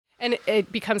And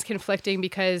it becomes conflicting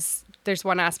because there's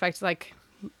one aspect like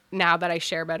now that I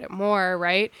share about it more,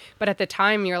 right? But at the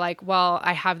time you're like, well,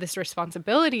 I have this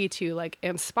responsibility to like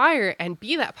inspire and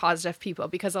be that positive people,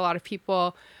 because a lot of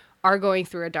people are going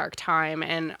through a dark time,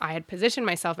 and I had positioned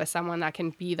myself as someone that can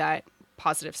be that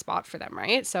positive spot for them,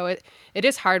 right? So it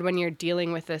is hard when you're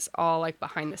dealing with this all like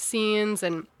behind the scenes.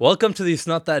 And welcome to the It's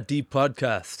Not That Deep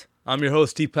podcast. I'm your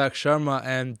host, Deepak Sharma,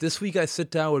 and this week I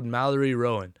sit down with Mallory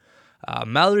Rowan.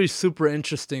 Mallory's super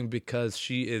interesting because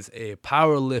she is a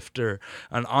power lifter,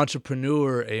 an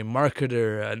entrepreneur, a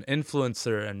marketer, an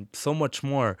influencer, and so much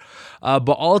more.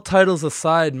 But all titles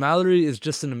aside, Mallory is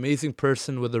just an amazing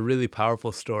person with a really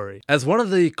powerful story. As one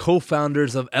of the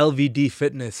co-founders of LVD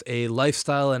Fitness, a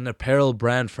lifestyle and apparel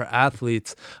brand for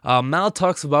athletes, Mal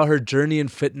talks about her journey in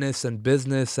fitness and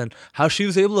business and how she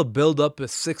was able to build up a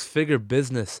 6-figure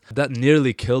business that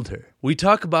nearly killed her. We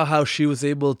talk about how she was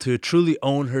able to truly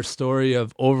own her story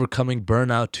of overcoming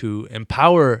burnout to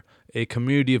empower a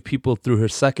community of people through her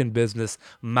second business,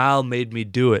 Mal Made Me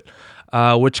Do It,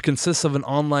 which consists of an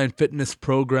online fitness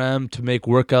program to make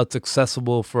workouts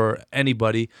accessible for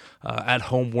anybody,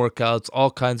 at-home workouts, all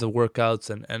kinds of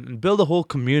workouts, and build a whole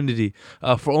community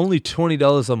for only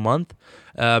 $20 a month.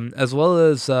 As well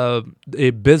as a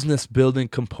business building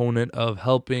component of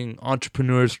helping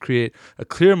entrepreneurs create a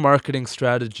clear marketing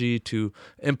strategy to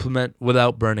implement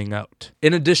without burning out.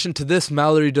 In addition to this,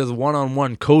 Mallory does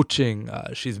one-on-one coaching.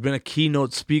 She's been a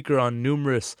keynote speaker on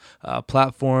numerous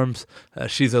platforms.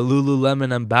 She's a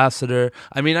Lululemon ambassador.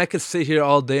 I mean, I could sit here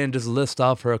all day and just list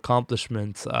off her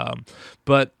accomplishments,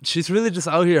 but she's really just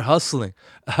out here hustling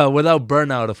without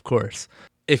burnout, of course.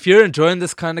 If you're enjoying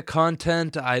this kind of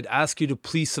content, I'd ask you to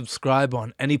please subscribe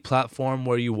on any platform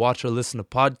where you watch or listen to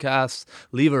podcasts.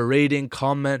 Leave a rating,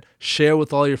 comment, share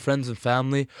with all your friends and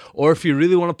family. Or if you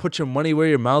really want to put your money where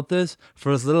your mouth is,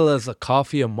 for as little as a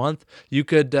coffee a month, you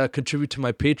could contribute to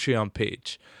my Patreon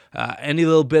page. Any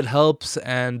little bit helps,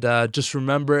 and just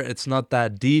remember, it's not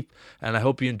that deep, and I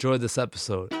hope you enjoyed this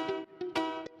episode.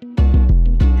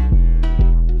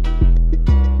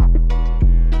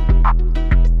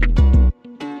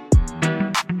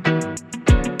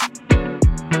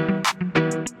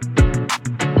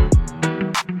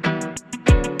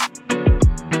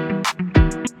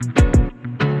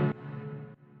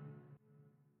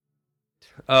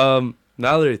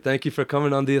 Mallory, thank you for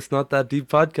coming on the It's Not That Deep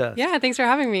podcast. yeah, thanks for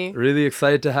having me. Really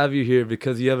excited to have you here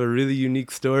because you have a really unique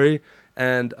story,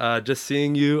 and just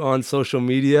seeing you on social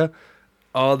media,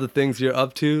 all the things you're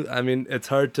up to, I mean, it's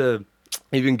hard to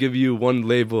even give you one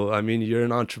label. I mean, you're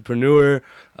an entrepreneur,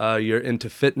 you're into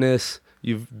fitness,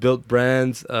 you've built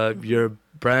brands, you're a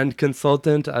brand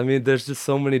consultant. I mean, there's just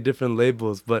so many different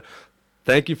labels, but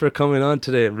thank you for coming on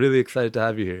today. I'm really excited to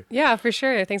have you here. Yeah, for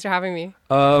sure. Thanks for having me.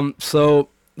 So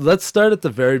let's start at the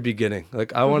very beginning.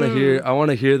 Like, I want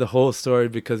to hear the whole story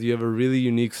because you have a really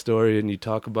unique story and you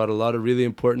talk about a lot of really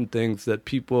important things that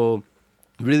people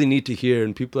really need to hear,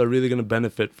 and people are really going to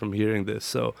benefit from hearing this.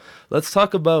 So let's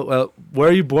talk about where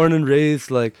are you born and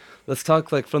raised? Like, let's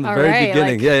talk like from the very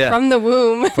beginning. Like, from the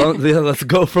womb. Let's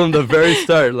go from the very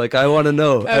start. Like, I want to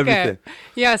know everything.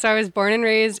 Yeah, so I was born and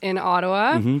raised in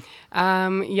Ottawa,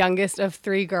 youngest of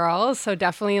 3 girls. So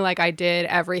definitely like I did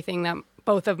everything that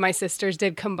both of my sisters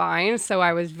did combined. So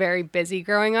I was very busy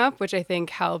growing up, which I think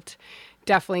helped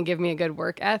definitely give me a good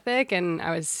work ethic. And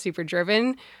I was super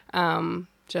driven.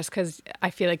 Just because I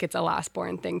feel like it's a last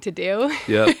born thing to do.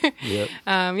 Yeah.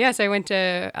 So I went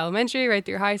to elementary right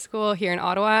through high school here in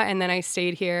Ottawa, and then I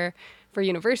stayed here for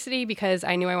university because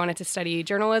I knew I wanted to study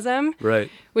journalism. Right.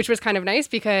 Which was kind of nice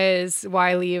because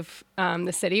why leave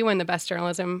the city when the best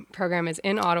journalism program is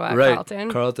in Ottawa at Carleton?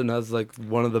 Carleton has like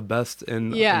one of the best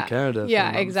in Canada.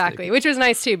 Yeah, exactly. Which was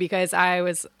nice too because I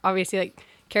was obviously like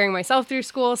carrying myself through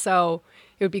school, so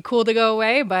it would be cool to go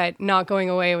away, but not going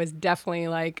away was definitely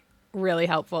like really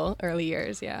helpful early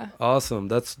years. Yeah. Awesome.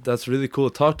 That's really cool.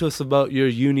 Talk to us about your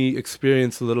uni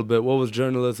experience a little bit. What was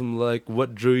journalism like?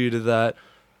 What drew you to that?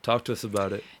 Talk to us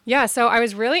about it. Yeah, so I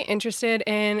was really interested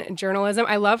in journalism.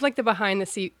 I love like the behind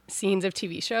the scenes of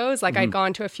TV shows. Like I'd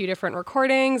gone to a few different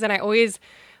recordings, and I always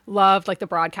loved like the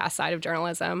broadcast side of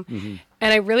journalism.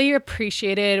 And I really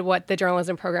appreciated what the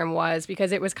journalism program was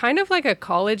because it was kind of like a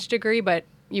college degree, but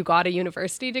you got a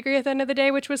university degree at the end of the day,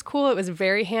 which was cool. It was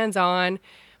very hands-on.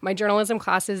 My journalism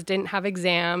classes didn't have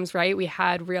exams, right? We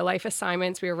had real life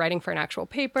assignments. We were writing for an actual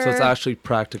paper. So it's actually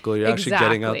practical. You're actually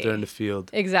getting out there in the field.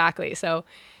 Exactly. So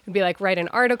it'd be like write an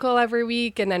article every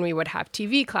week, and then we would have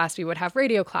TV class, we would have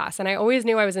radio class. And I always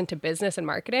knew I was into business and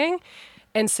marketing.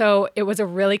 And so it was a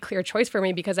really clear choice for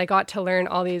me because I got to learn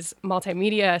all these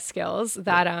multimedia skills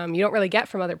that you don't really get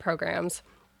from other programs.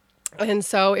 And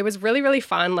so it was really, really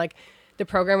fun. Like the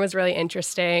program was really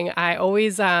interesting. I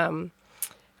always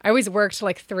worked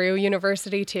like through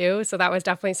university too. So that was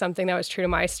definitely something that was true to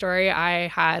my story. I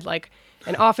had like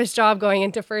an office job going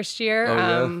into first year.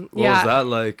 Oh, yeah? What was that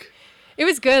like? It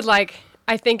was good. Like,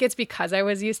 I think it's because I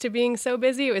was used to being so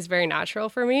busy. It was very natural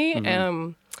for me.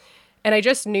 And I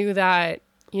just knew that,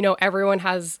 you know, everyone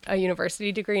has a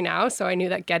university degree now. So I knew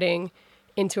that getting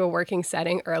into a working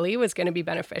setting early was going to be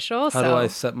beneficial. How do I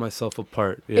set myself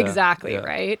apart? Yeah. Exactly,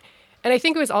 right? And I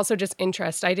think it was also just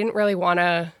interest. I didn't really want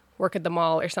to work at the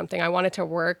mall or something. I wanted to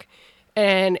work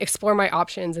and explore my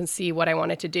options and see what I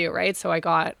wanted to do, right? So I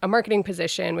got a marketing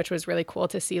position, which was really cool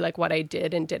to see like what I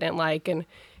did and didn't like. And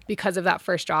because of that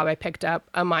first job, I picked up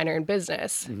a minor in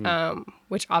business,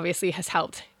 which obviously has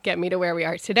helped get me to where we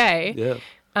are today.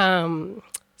 Yeah.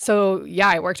 So yeah,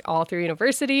 I worked all through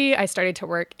university. I started to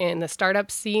work in the startup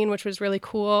scene, which was really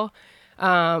cool.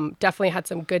 Definitely had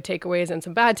some good takeaways and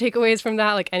some bad takeaways from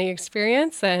that, like any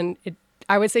experience. And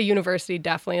I would say university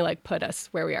definitely like put us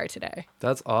where we are today.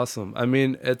 That's awesome. I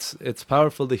mean, it's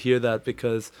powerful to hear that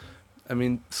because, I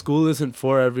mean, school isn't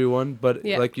for everyone, but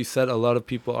like you said, a lot of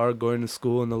people are going to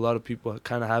school and a lot of people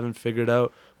kind of haven't figured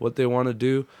out what they want to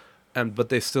do, but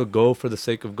they still go for the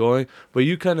sake of going. But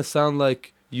you kind of sound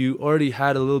like you already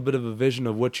had a little bit of a vision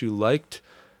of what you liked,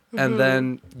 and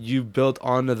then you built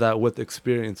onto that with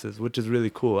experiences, which is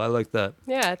really cool. I like that.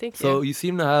 Yeah, thank you. So you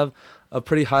seem to have a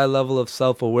pretty high level of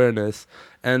self-awareness.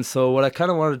 And so what I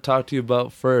kind of wanted to talk to you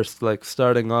about first, like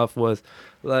starting off, was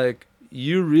like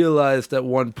you realized at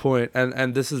one point,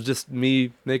 and this is just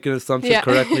me making an assumption,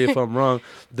 correct me if I'm wrong,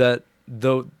 that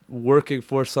the working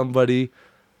for somebody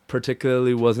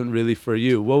particularly wasn't really for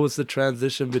you. What was the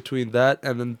transition between that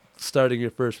and then starting your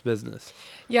first business?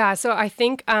 Yeah, so I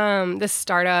think the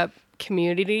startup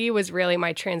community was really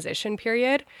my transition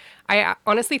period. I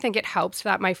honestly think it helps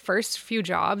that my first few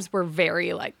jobs were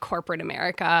very like corporate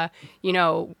America, you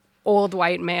know, old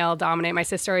white male dominant. My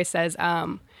sister always says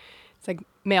it's like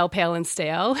male, pale, and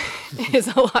stale is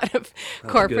a lot of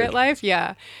corporate life.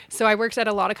 Yeah. So I worked at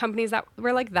a lot of companies that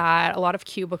were like that, a lot of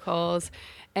cubicles,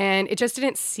 and it just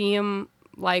didn't seem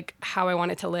like how I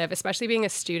wanted to live, especially being a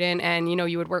student. And, you know,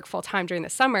 you would work full time during the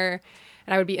summer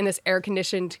and I would be in this air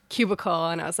conditioned cubicle.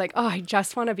 And I was like, oh, I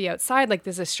just want to be outside. Like,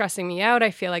 this is stressing me out.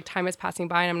 I feel like time is passing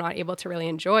by and I'm not able to really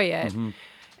enjoy it.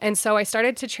 And so I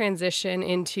started to transition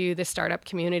into the startup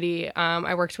community.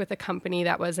 I worked with a company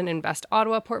that was an Invest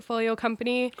Ottawa portfolio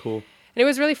company. Cool. And it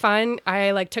was really fun.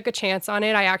 I like took a chance on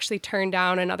it. I actually turned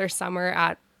down another summer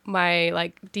at my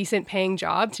like decent paying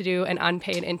job to do an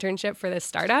unpaid internship for this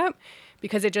startup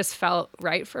because it just felt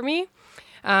right for me.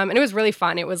 And it was really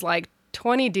fun. It was like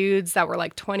 20 dudes that were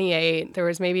like 28. There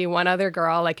was maybe one other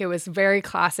girl. Like, it was very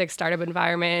classic startup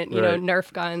environment, you know,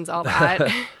 Nerf guns, all that.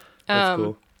 That's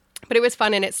cool. But it was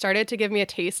fun, and it started to give me a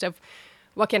taste of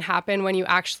what can happen when you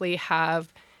actually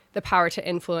have the power to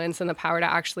influence and the power to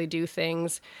actually do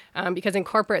things. Because in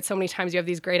corporate, so many times you have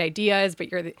these great ideas,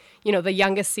 but you're the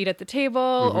youngest seat at the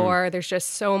table, or there's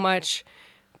just so much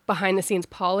behind the scenes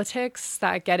politics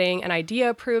that getting an idea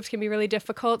approved can be really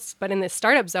difficult. But in this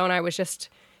startup zone, I was just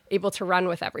able to run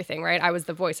with everything, right? I was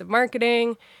the voice of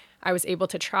marketing. I was able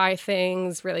to try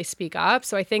things, really speak up.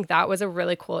 So I think that was a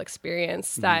really cool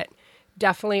experience that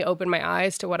definitely opened my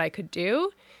eyes to what I could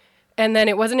do. And then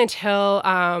it wasn't until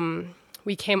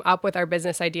we came up with our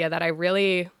business idea that I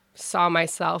really saw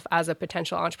myself as a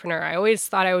potential entrepreneur. I always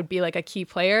thought I would be like a key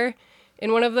player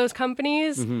in one of those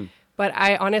companies, but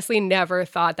I honestly never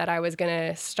thought that I was going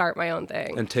to start my own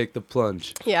thing. And take the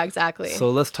plunge. Yeah, exactly. So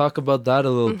let's talk about that a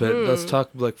little bit. Let's talk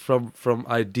like from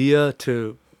idea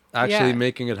to actually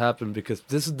making it happen, because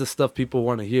this is the stuff people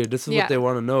want to hear. This is what they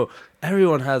want to know.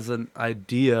 Everyone has an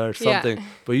idea or something,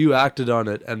 but you acted on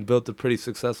it and built a pretty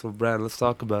successful brand. Let's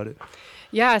talk about it.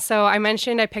 Yeah, so I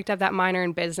mentioned I picked up that minor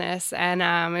in business, and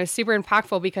it was super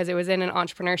impactful because it was in an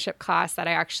entrepreneurship class that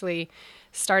I actually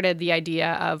started the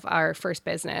idea of our first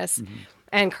business.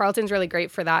 And Carleton's really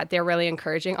great for that. They're really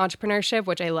encouraging entrepreneurship,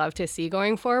 which I love to see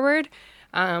going forward.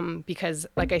 Because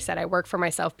like I said, I work for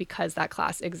myself because that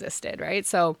class existed, right?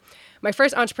 So my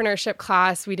first entrepreneurship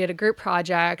class, we did a group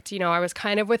project. You know, I was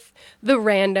kind of with the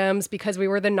randoms because we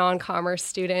were the non-commerce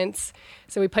students.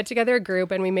 So we put together a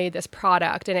group and we made this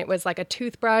product, and it was like a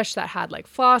toothbrush that had like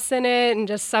floss in it and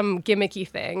just some gimmicky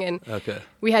thing. And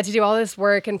we had to do all this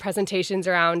work and presentations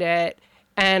around it.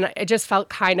 And it just felt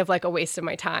kind of like a waste of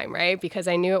my time, right? Because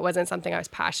I knew it wasn't something I was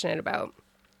passionate about.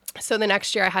 So the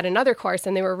next year I had another course,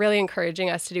 and they were really encouraging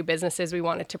us to do businesses we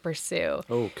wanted to pursue.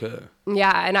 Okay.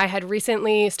 Yeah. And I had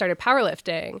recently started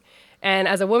powerlifting, And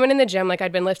as a woman in the gym, like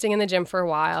I'd been lifting in the gym for a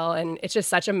while, and it's just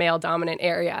such a male dominant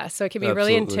area. So it can be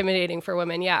really Absolutely. intimidating for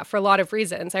women. Yeah, for a lot of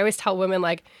reasons. I always tell women,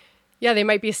 like, yeah, they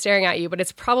might be staring at you, but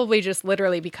it's probably just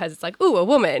literally because it's like, ooh, a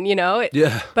woman, you know?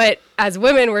 Yeah. But as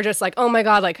women, we're just like, oh my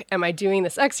God, like, am I doing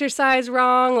this exercise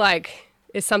wrong? Like,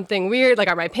 is something weird? Like,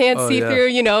 are my pants Oh, see yeah. through?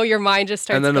 You know, your mind just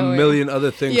starts And then going. a million other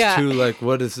things Yeah. too, like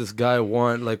what does this guy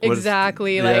want? Like what is-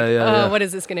 Exactly. Yeah, Like, yeah, yeah. what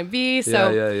is this going to be?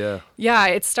 So, yeah.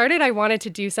 it started, I wanted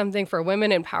to do something for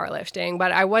women in powerlifting,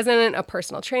 but I wasn't a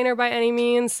personal trainer by any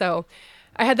means. So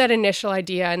I had that initial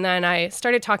idea. And then I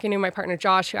started talking to my partner,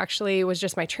 Josh, who actually was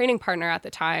just my training partner at the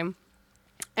time.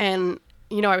 And,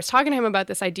 you know, I was talking to him about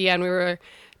this idea, and we were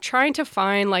trying to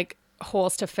find like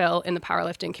holes to fill in the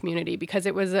powerlifting community because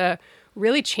it was a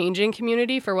really changing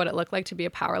community for what it looked like to be a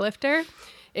powerlifter.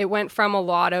 It went from a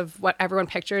lot of what everyone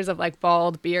pictures of like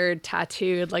bald, beard,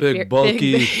 tattooed, like Big,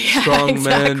 bulky, strong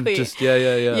man. Just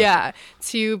Yeah,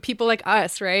 to people like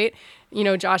us, right? You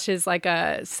know, Josh is like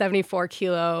a 74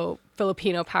 kilo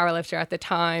Filipino powerlifter at the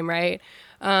time, right?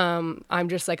 I'm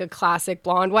just like a classic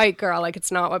blonde white girl. Like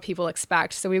it's not what people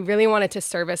expect. So we really wanted to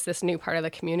service this new part of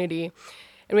the community.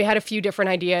 And we had a few different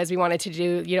ideas. We wanted to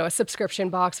do, you know, a subscription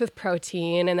box with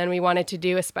protein. And then we wanted to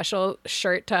do a special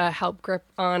shirt to help grip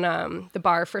on the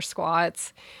bar for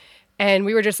squats. And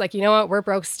we were just like, you know what, we're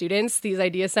broke students. These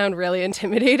ideas sound really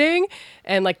intimidating.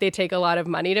 And like they take a lot of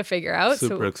money to figure out.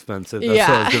 Super expensive. That's what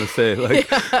I was going to say.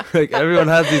 Like, like everyone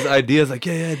has these ideas like,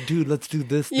 yeah, dude, let's do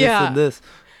this, and this.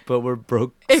 But we're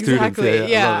broke students.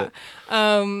 I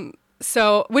love it.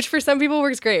 So, which for some people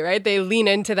works great, right? They lean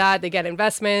into that, they get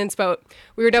investments, but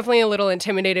we were definitely a little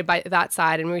intimidated by that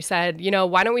side. And we said, you know,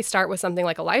 why don't we start with something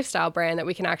like a lifestyle brand that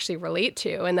we can actually relate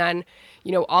to? And then,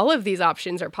 you know, all of these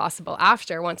options are possible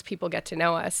after once people get to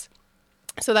know us.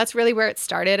 So that's really where it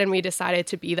started. And we decided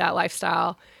to be that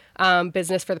lifestyle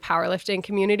business for the powerlifting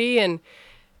community. And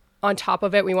on top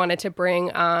of it, we wanted to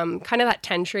bring kind of that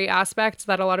Tentree aspect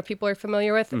that a lot of people are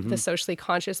familiar with, the socially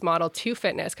conscious model to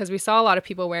fitness, because we saw a lot of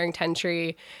people wearing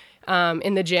Tentree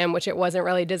in the gym, which it wasn't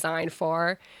really designed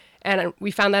for. And we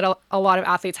found that a lot of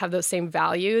athletes have those same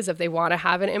values if they want to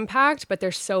have an impact, but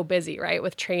they're so busy, right?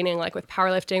 With training, like with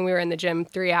powerlifting, we were in the gym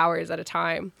 3 hours at a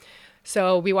time.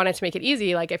 So we wanted to make it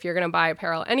easy. Like if you're going to buy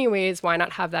apparel anyways, why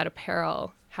not have that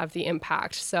apparel have the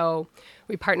impact? So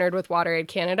we partnered with WaterAid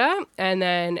Canada, and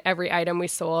then every item we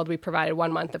sold, we provided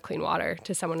 1 month of clean water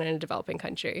to someone in a developing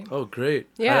country. Oh, great.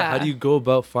 Yeah. How do you go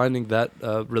about finding that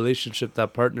relationship,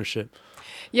 that partnership?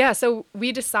 Yeah, so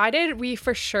we decided we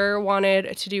for sure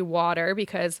wanted to do water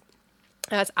because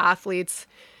as athletes,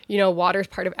 you know, water is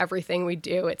part of everything we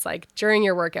do. It's like during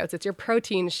your workouts, it's your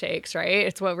protein shakes, right?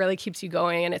 It's what really keeps you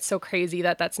going. And it's so crazy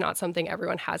that that's not something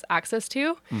everyone has access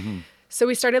to. So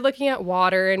we started looking at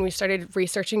water and we started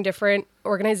researching different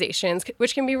organizations,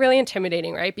 which can be really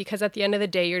intimidating, right? Because at the end of the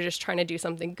day, you're just trying to do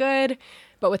something good.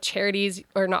 But with charities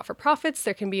or not-for-profits,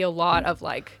 there can be a lot of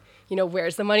like, you know,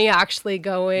 where's the money actually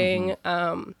going?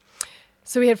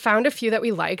 So we had found a few that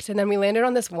we liked, and then we landed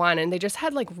on this one, and they just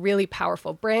had like really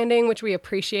powerful branding, which we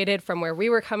appreciated from where we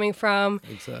were coming from.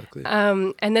 Exactly.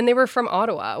 And then they were from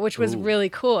Ottawa, which was really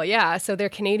cool. Yeah. So their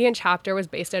Canadian chapter was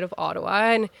based out of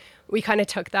Ottawa, and we kind of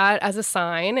took that as a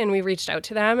sign, and we reached out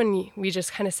to them, and we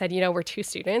just kind of said, you know, we're 2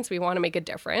 students. We want to make a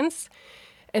difference.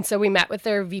 And so we met with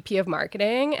their VP of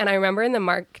marketing. And I remember in the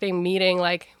marketing meeting,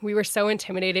 like we were so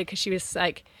intimidated because she was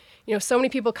like, you know, so many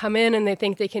people come in and they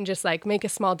think they can just like make a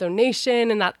small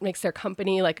donation and that makes their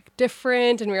company like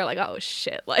different. And we were like, oh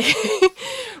shit, like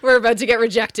we're about to get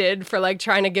rejected for like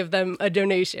trying to give them a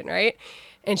donation, right?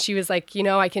 And she was like, you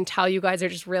know, I can tell you guys are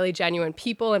just really genuine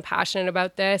people and passionate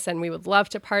about this, and we would love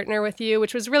to partner with you,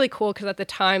 which was really cool because at the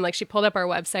time, like she pulled up our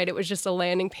website, it was just a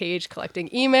landing page collecting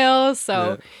emails.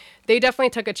 So they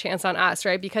definitely took a chance on us,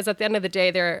 right? Because at the end of the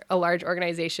day, they're a large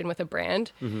organization with a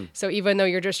brand. So even though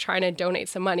you're just trying to donate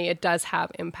some money, it does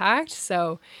have impact.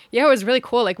 So yeah, it was really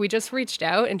cool. Like we just reached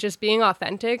out and just being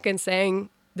authentic and saying,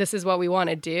 this is what we want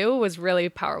to do was really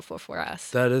powerful for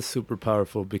us. That is super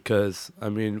powerful because, I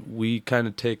mean, we kind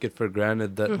of take it for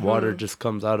granted that water just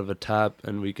comes out of a tap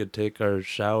and we could take our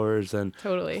showers and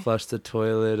flush the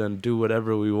toilet and do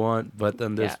whatever we want. But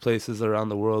then there's places around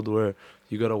the world where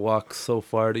you got to walk so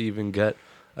far to even get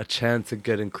a chance at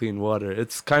getting clean water.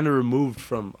 It's kind of removed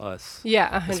from us.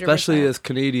 Yeah, 100%. Especially as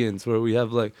Canadians, where we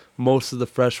have like most of the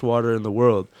fresh water in the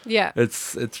world. Yeah.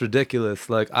 It's ridiculous.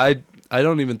 Like I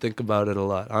don't even think about it a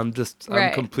lot. I'm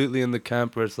completely in the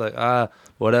camp where it's like,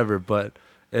 whatever, but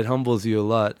it humbles you a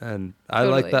lot. And I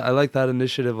like that. I like that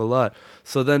initiative a lot.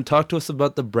 So then talk to us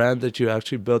about the brand that you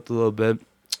actually built a little bit.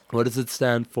 What does it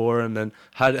stand for? And then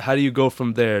how do you go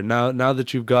from there? Now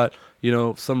that you've got,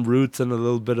 some roots and a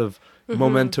little bit of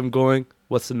momentum going,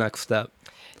 what's the next step?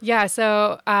 Yeah,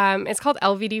 so it's called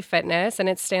LVD Fitness, and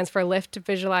it stands for Lift,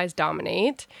 Visualize,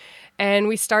 Dominate. And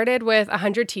we started with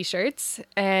 100 t-shirts.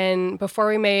 And before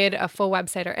we made a full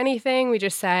website or anything, we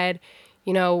just said,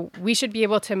 we should be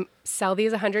able to sell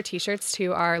these 100 t-shirts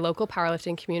to our local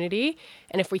powerlifting community.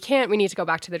 And if we can't, we need to go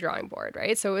back to the drawing board,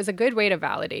 right? So it was a good way to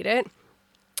validate it.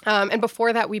 And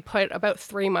before that, we put about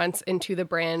 3 months into the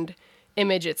brand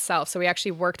image itself. So we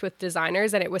actually worked with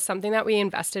designers, and it was something that we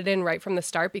invested in right from the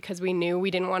start because we knew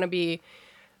we didn't want to be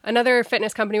another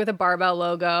fitness company with a barbell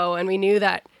logo. And we knew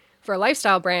that for a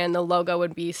lifestyle brand, the logo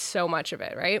would be so much of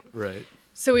it, right? Right.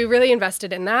 So we really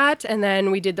invested in that. And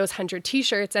then we did those 100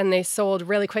 t-shirts, and they sold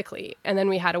really quickly. And then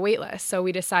we had a wait list. So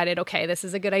we decided, okay, this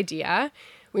is a good idea.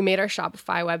 We made our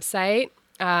Shopify website.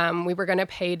 We were going to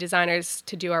pay designers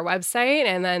to do our website.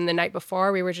 And then the night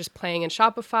before, we were just playing in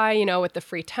Shopify, with the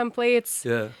free templates.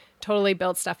 Yeah. Totally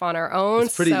built stuff on our own.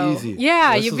 It's pretty easy.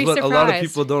 Yeah, this you'd is be what surprised. A lot of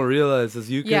people don't realize is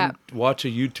you can watch a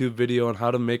YouTube video on how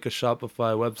to make a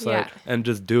Shopify website and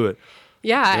just do it.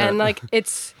 Yeah, and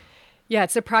it's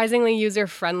surprisingly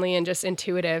user-friendly and just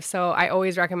intuitive. So I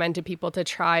always recommend to people to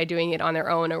try doing it on their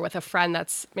own or with a friend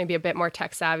that's maybe a bit more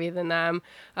tech-savvy than them,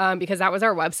 because that was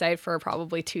our website for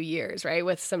probably 2 years, right,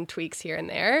 with some tweaks here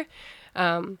and there.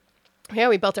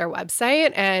 We built our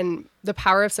website, and the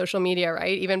power of social media,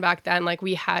 right? Even back then,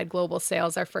 we had global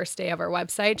sales our first day of our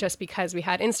website just because we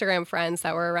had Instagram friends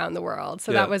that were around the world.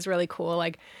 So that was really cool,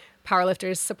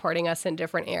 powerlifters supporting us in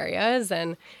different areas.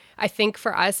 And I think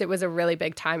for us, it was a really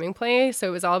big timing play. So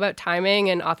it was all about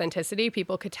timing and authenticity.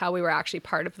 People could tell we were actually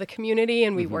part of the community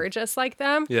and we were just like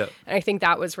them. Yeah. And I think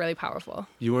that was really powerful.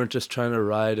 You weren't just trying to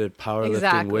ride a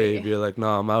powerlifting wave. You're like,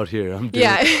 no, I'm out here. I'm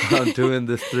doing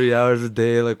this 3 hours a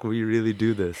day. We really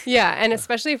do this. Yeah. And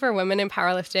especially for women in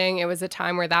powerlifting, it was a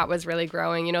time where that was really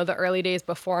growing. The early days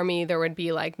before me, there would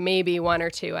be maybe 1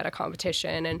 or 2 at a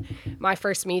competition. And my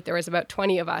first meet, there was about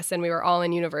 20 of us, and we were all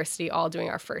in university, all doing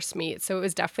our first meet. So it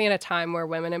was definitely a time where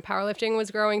women in powerlifting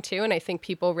was growing too. And I think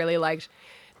people really liked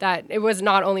that. It was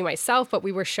not only myself, but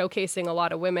we were showcasing a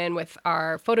lot of women with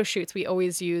our photo shoots. We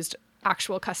always used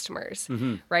actual customers,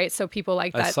 right? So people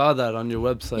like that. I saw that on your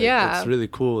website. Yeah. It's really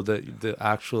cool that the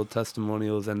actual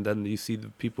testimonials, and then you see the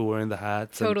people wearing the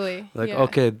hats. Totally. And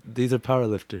okay, these are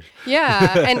powerlifters.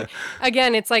 Yeah. And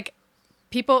again, it's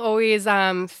people always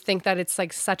think that it's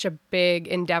such a big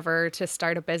endeavor to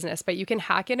start a business, but you can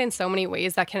hack it in so many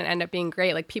ways that can end up being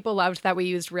great. People loved that we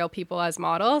used real people as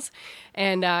models,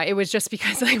 and it was just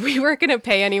because we weren't going to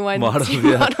pay anyone to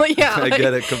model. Yeah, I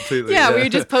get it completely. Yeah, we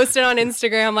would just post it on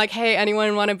Instagram hey,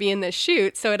 anyone want to be in this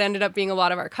shoot? So it ended up being a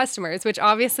lot of our customers, which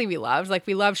obviously we loved.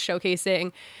 We love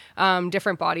showcasing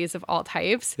different bodies of all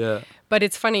types. Yeah. But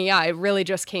it's funny, it really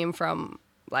just came from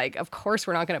of course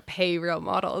we're not going to pay real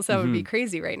models. That would be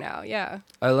crazy right now. Yeah.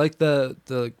 I like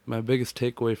my biggest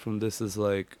takeaway from this is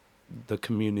the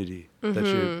community that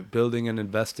you're building and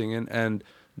investing in, and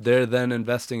they're then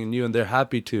investing in you, and they're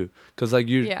happy to, because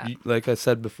you, like I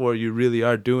said before, you really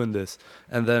are doing this,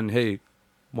 and then, hey,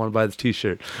 want to buy this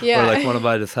t-shirt or want to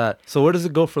buy this hat. So where does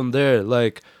it go from there?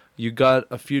 You got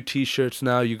a few t-shirts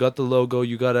now, you got the logo,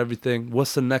 you got everything.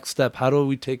 What's the next step? How do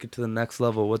we take it to the next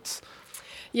level?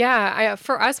 Yeah,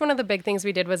 for us, one of the big things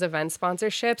we did was event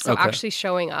sponsorship. So actually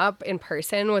showing up in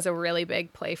person was a really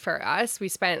big play for us. We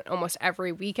spent almost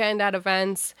every weekend at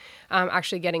events,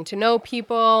 actually getting to know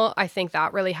people. I think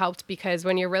that really helped because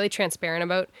when you're really transparent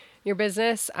about your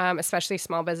business, especially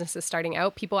small businesses starting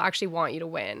out, people actually want you to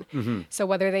win. So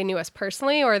whether they knew us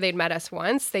personally or they'd met us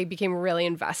once, they became really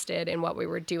invested in what we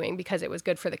were doing because it was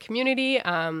good for the community,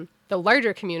 the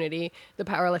larger community, the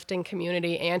powerlifting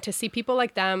community, and to see people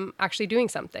like them actually doing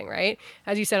something, right?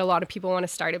 As you said, a lot of people want to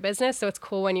start a business. So it's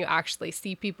cool when you actually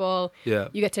see people, you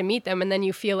get to meet them, and then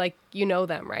you feel like you know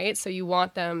them, right? So you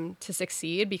want them to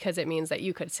succeed because it means that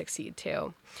you could succeed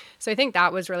too. So I think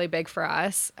that was really big for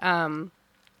us.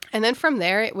 And then from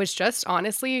there, it was just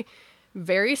honestly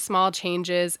very small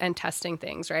changes and testing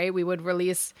things, right? We would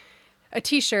release a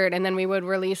t-shirt and then we would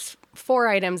release 4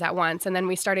 items at once. And then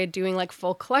we started doing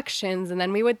full collections, and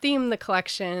then we would theme the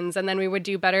collections, and then we would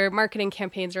do better marketing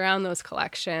campaigns around those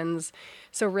collections.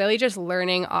 So really just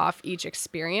learning off each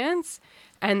experience,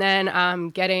 and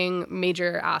then getting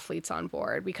major athletes on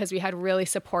board because we had really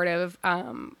supportive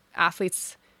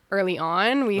athletes early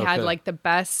on. We had the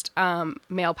best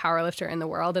male powerlifter in the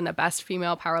world and the best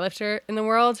female powerlifter in the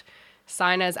world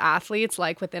sign as athletes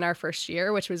within our first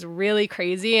year, which was really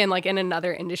crazy, and in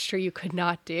another industry you could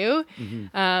not do,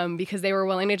 because they were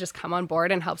willing to just come on board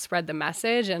and help spread the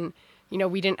message. And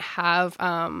we didn't have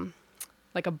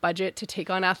like a budget to take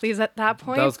on athletes at that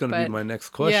point. That was going to be my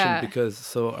next question, yeah. because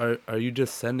so are you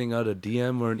just sending out a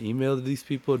DM or an email to these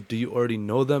people? Do you already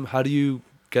know them? How do you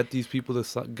get these people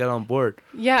to get on board?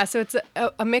 Yeah, so it's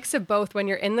a mix of both. When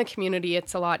you're in the community,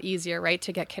 it's a lot easier, right,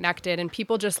 to get connected. And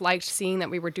people just liked seeing that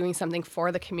we were doing something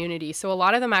for the community. So a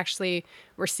lot of them actually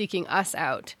were seeking us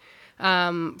out. I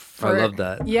love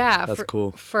that. Yeah. That's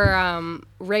cool. For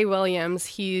Ray Williams,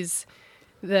 he's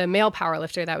the male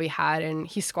powerlifter that we had, and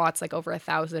he squats like over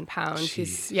 1,000 pounds.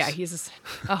 He's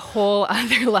a whole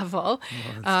other level.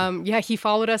 He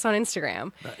followed us on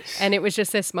Instagram. Nice. And it was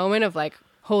just this moment of like,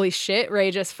 holy shit,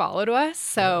 Ray just followed us.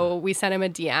 So we sent him a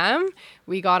DM.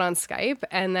 We got on Skype,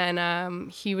 and then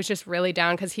he was just really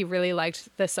down because he really liked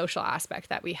the social aspect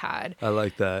that we had. I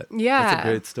like that. Yeah. That's a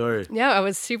great story. Yeah, it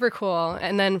was super cool.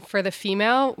 And then for the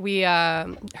female,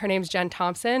 her name's Jen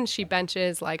Thompson. She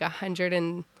benches like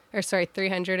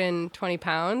 320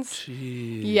 pounds.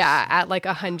 Jeez. Yeah, at like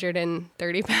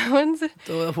 130 pounds.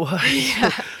 What?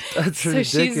 Yeah. That's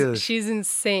ridiculous. She's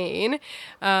insane.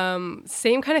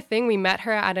 Same kind of thing. We met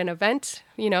her at an event,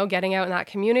 getting out in that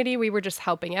community. We were just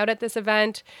helping out at this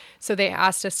event. So they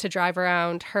asked us to drive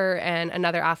around, her and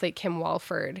another athlete, Kim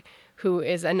Walford, who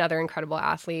is another incredible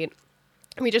athlete.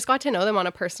 And we just got to know them on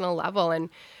a personal level. And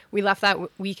we left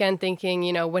that weekend thinking,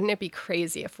 wouldn't it be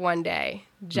crazy if one day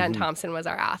Jen Thompson was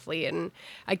our athlete? And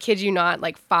I kid you not,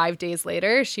 like 5 days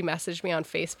later, she messaged me on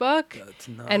Facebook. That's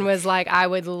nice. And was like, I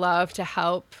would love to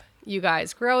help you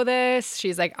guys grow this.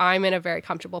 She's like, I'm in a very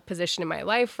comfortable position in my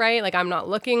life, right? Like, I'm not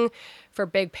looking for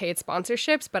big paid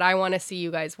sponsorships, but I want to see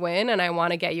you guys win, and I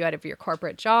want to get you out of your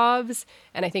corporate jobs.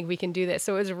 And I think we can do this.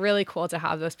 So it was really cool to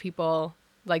have those people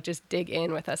like just dig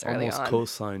in with us early on. Almost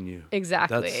co-sign you.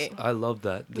 Exactly. I love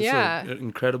that. This Yeah. is an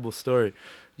incredible story.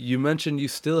 You mentioned you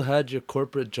still had your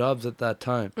corporate jobs at that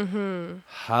time. Mm-hmm.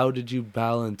 How did you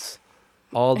balance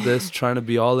all this, trying to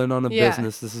be all in on a Yeah.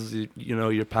 business? This is,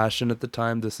 your passion at the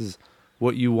time. This is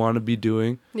what you want to be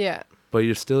doing. Yeah. But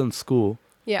you're still in school.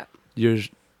 Yeah. You're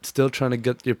still trying to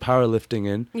get your powerlifting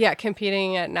in. Yeah,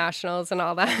 competing at nationals and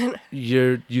all that.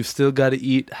 You've still got to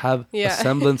eat, have a Yeah.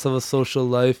 semblance of a social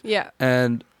life. Yeah.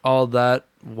 And all that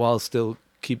while still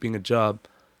keeping a job.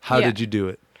 How Yeah. did you do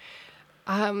it?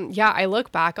 I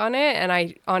look back on it and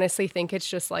I honestly think it's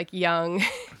just like young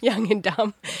and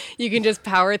dumb. You can just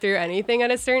power through anything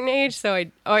at a certain age. So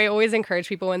I always encourage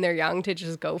people when they're young to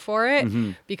just go for it,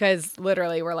 because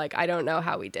literally we're like, I don't know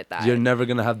how we did that. You're never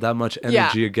going to have that much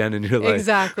energy again in your life.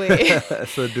 Exactly.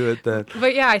 So do it then.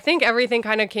 But yeah, I think everything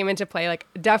kind of came into play. Like,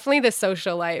 definitely the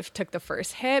social life took the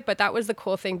first hit, but that was the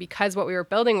cool thing, because what we were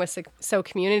building was so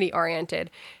community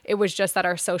oriented. It was just that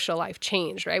our social life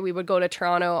changed, right? We would go to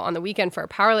Toronto on the weekend for a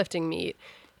powerlifting meet,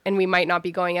 and we might not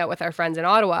be going out with our friends in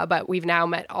Ottawa, but we've now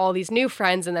met all these new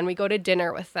friends, and then we go to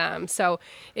dinner with them. So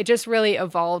it just really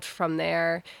evolved from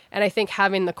there. And I think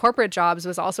having the corporate jobs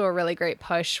was also a really great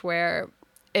push, where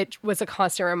it was a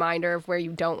constant reminder of where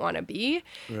you don't want to be.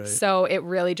 Right. So it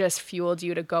really just fueled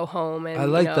you to go home. And I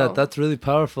like that. That's really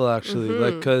powerful, actually.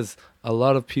 Like, because a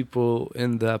lot of people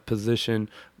in that position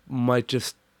might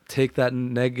just take that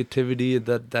negativity,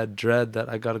 that dread that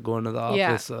I got to go into the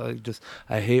office. Yeah.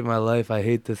 I hate my life. I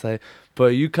hate this. But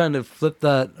you kind of flip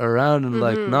that around and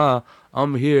like, nah,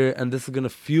 I'm here and this is going to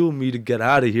fuel me to get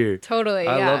out of here. Totally.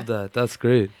 I love that. That's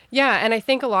great. Yeah. And I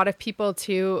think a lot of people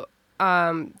too,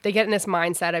 they get in this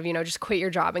mindset of, just quit your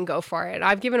job and go for it.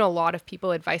 I've given a lot of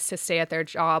people advice to stay at their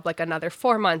job like another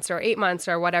 4 months or 8 months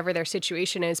or whatever their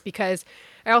situation is, because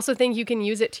I also think you can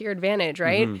use it to your advantage,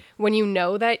 right? When you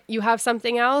know that you have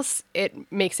something else,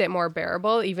 it makes it more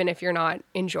bearable, even if you're not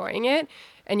enjoying it.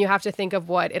 And you have to think of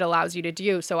what it allows you to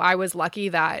do. So I was lucky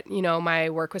that, my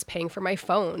work was paying for my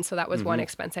phone. So that was one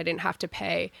expense I didn't have to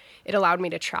pay. It allowed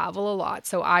me to travel a lot.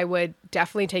 So I would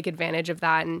definitely take advantage of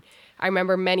that. And I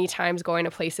remember many times going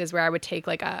to places where I would take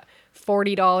like a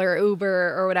 $40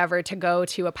 Uber or whatever to go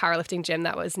to a powerlifting gym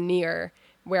that was near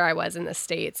where I was in the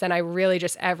States. And I really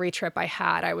just, every trip I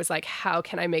had, I was like, how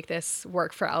can I make this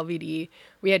work for LVD?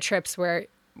 We had trips where,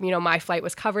 my flight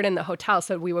was covered in the hotel.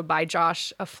 So we would buy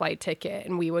Josh a flight ticket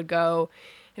and we would go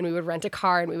and we would rent a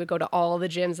car and we would go to all the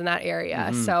gyms in that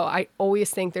area. So I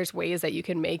always think there's ways that you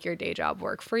can make your day job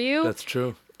work for you. That's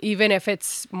true. Even if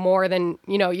it's more than,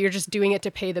 you're just doing it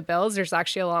to pay the bills, there's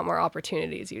actually a lot more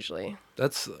opportunities usually.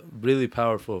 That's really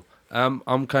powerful.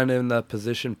 I'm kind of in that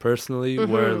position personally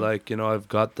where like, I've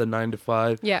got the 9 to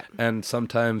 5. Yeah. And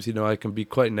sometimes, I can be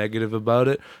quite negative about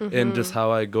it in just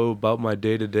how I go about my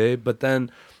day to day. But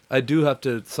then I do have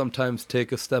to sometimes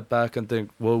take a step back and think,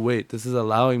 well, wait, this is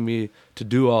allowing me to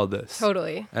do all this.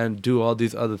 Totally. And do all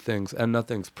these other things, and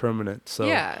nothing's permanent. So,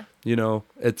 yeah. you know,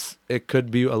 it could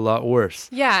be a lot worse.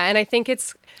 Yeah, and I think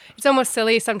it's almost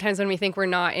silly sometimes when we think we're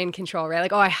not in control, right?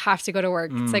 Like, oh, I have to go to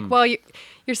work. It's like, well,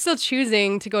 you're still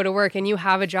choosing to go to work and you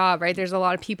have a job, right? There's a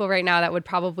lot of people right now that would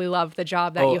probably love the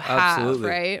job that you have, absolutely.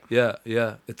 right? Yeah,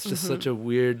 yeah. It's just such a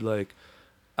weird, like,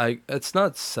 it's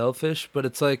not selfish, but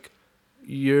it's like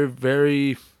you're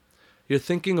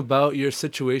thinking about your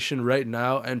situation right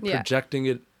now and projecting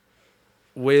it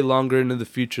way longer into the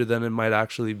future than it might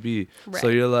actually be. Right. So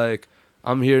you're like,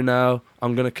 I'm here now,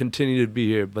 I'm going to continue to be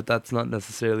here, but that's not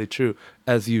necessarily true,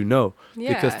 as you know,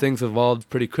 because things evolved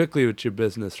pretty quickly with your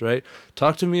business, right?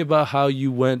 Talk to me about how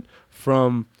you went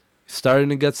from starting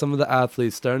to get some of the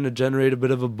athletes, starting to generate a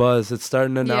bit of a buzz, it's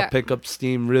starting to now pick up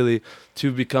steam really,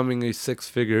 to becoming a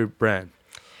 6-figure brand.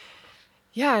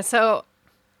 Yeah, so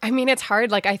I mean, it's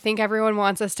hard. Like, I think everyone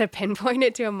wants us to pinpoint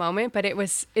it to a moment, but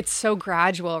it's so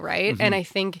gradual, right? And I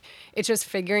think it's just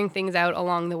figuring things out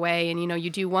along the way. And, you know,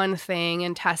 you do one thing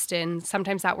and test it, and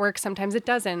sometimes that works, sometimes it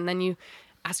doesn't. And then you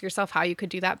ask yourself how you could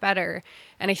do that better.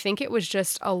 And I think it was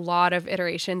just a lot of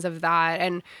iterations of that.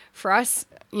 And for us,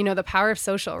 you know, the power of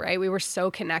social, right? We were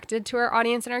so connected to our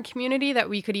audience and our community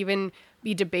that we could even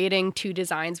be debating 2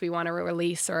 designs we want to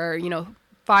release, or, you know,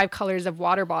 5 colors of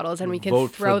water bottles, and we can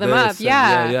throw them up.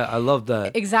 Yeah, I love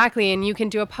that. Exactly. And you can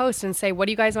do a post and say, what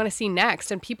do you guys want to see next?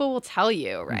 And people will tell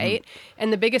you, right?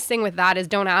 And the biggest thing with that is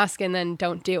don't ask and then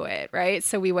don't do it, right?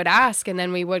 So we would ask and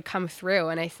then we would come through.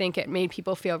 And I think it made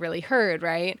people feel really heard,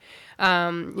 right?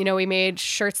 You know, we made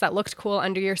shirts that looked cool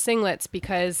under your singlets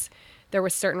because there were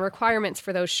certain requirements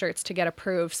for those shirts to get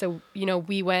approved. So, you know,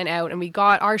 we went out and we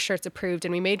got our shirts approved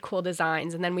and we made cool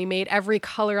designs. And then we made every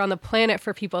color on the planet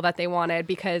for people that they wanted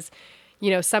because, you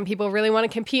know, some people really want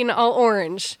to compete in all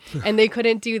orange and they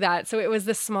couldn't do that. So it was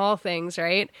the small things,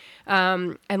 right?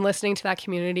 And listening to that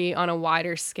community on a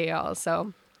wider scale.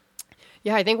 So,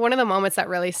 yeah, I think one of the moments that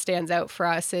really stands out for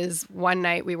us is one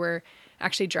night we were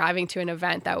actually driving to an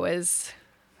event that was,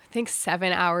 I think,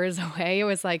 7 hours away. It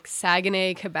was like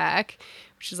Saguenay, Quebec,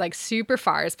 which is like super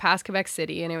far. It's past Quebec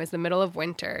City, and it was the middle of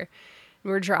winter.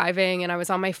 We were driving, and I was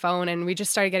on my phone, and we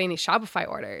just started getting these Shopify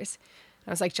orders.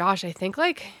 And I was like, Josh, I think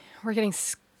like we're getting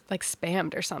like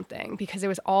spammed or something because it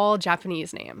was all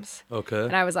Japanese names. Okay.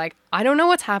 And I was like, I don't know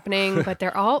what's happening, but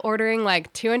they're all ordering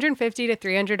like $250 to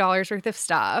 $300 worth of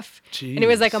stuff. Jeez. And it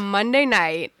was like a Monday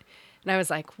night. And I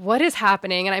was like, what is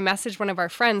happening? And I messaged one of our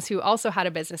friends who also had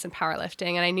a business in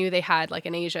powerlifting. And I knew they had like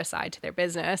an Asia side to their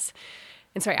business.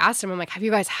 And so I asked him, I'm like, have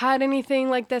you guys had anything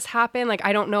like this happen? Like,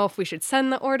 I don't know if we should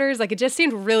send the orders. Like, it just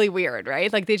seemed really weird,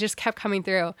 right? Like, they just kept coming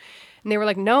through. And they were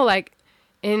like, no, like,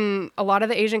 in a lot of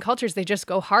the Asian cultures, they just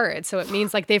go hard. So it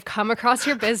means like they've come across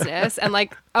your business and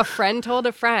like a friend told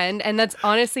a friend. And that's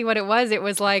honestly what it was. It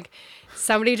was like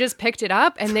somebody just picked it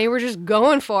up and they were just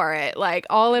going for it. Like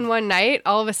all in one night,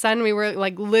 all of a sudden we were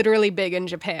like literally big in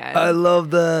Japan. I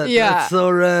love that. Yeah. That's so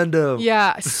random.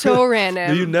 Yeah, so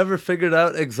random. You never figured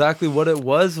out exactly what it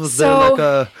was? Was there like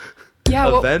a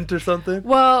event or something?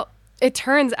 Well, it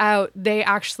turns out they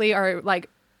actually are like,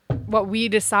 what we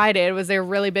decided was they're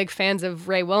really big fans of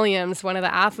Ray Williams, one of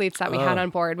the athletes that we had on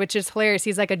board, which is hilarious.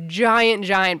 He's like a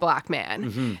giant black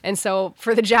man. Mm-hmm. And so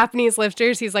for the Japanese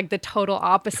lifters, he's like the total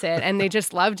opposite. And they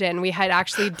just loved it. And we had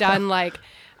actually done like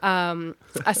a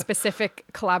specific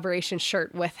collaboration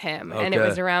shirt with him. Okay. And it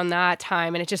was around that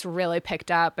time. And it just really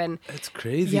picked up. And it's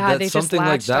crazy. Yeah, that something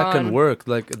like that can work.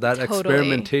 Like that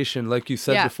experimentation, like you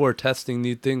said before, testing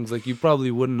new things. Like you probably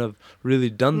wouldn't have really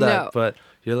done that. But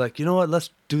you're like, you know what? Let's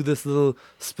do this little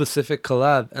specific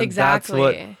collab. And exactly.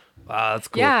 That's what. Wow, that's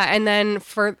cool. Yeah, and then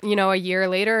for, you know, a year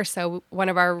later or so, one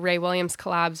of our Ray Williams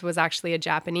collabs was actually a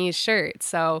Japanese shirt.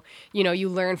 So, you know, you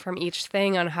learn from each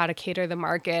thing on how to cater the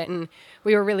market. And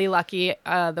we were really lucky.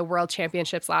 The World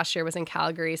Championships last year was in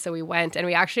Calgary. So we went and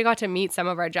we actually got to meet some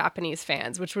of our Japanese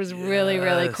fans, which was really,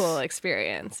 really cool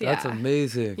experience. Yeah. That's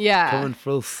amazing. Yeah. Coming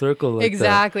full circle like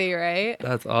exactly, right?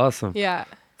 That's awesome. Yeah.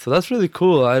 So that's really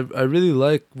cool. I really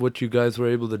like what you guys were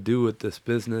able to do with this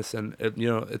business. And, you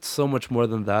know, it's so much more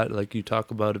than that. Like you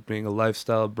talk about it being a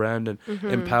lifestyle brand and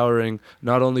empowering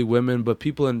not only women, but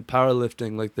people in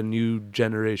powerlifting, like the new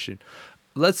generation.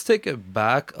 Let's take it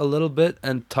back a little bit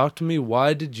and talk to me.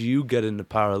 Why did you get into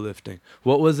powerlifting?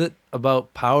 What was it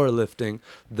about powerlifting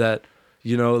that,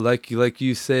 you know, like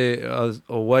you say, a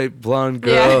white blonde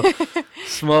girl,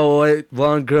 small white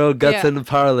blonde girl gets into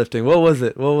powerlifting? What was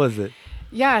it?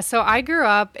 Yeah, so I grew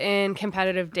up in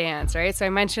competitive dance, right? So I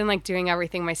mentioned like doing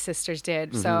everything my sisters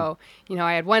did. So,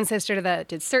 I had one sister that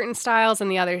did certain styles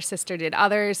and the other sister did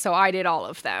others. So I did all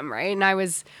of them, right? And I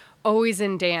was always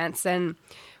in dance. And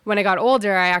when I got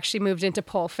older, I actually moved into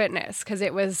pole fitness because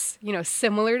it was,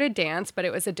 similar to dance, but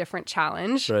it was a different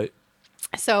challenge. Right.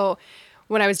 So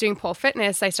when I was doing pole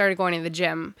fitness, I started going to the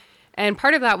gym. And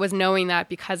part of that was knowing that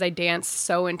because I danced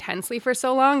so intensely for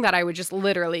so long that I would just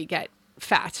literally get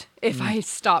fat if I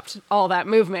stopped all that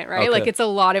movement, right? Okay. Like it's a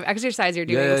lot of exercise you're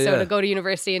doing. Yeah. To go to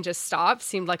university and just stop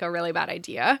seemed like a really bad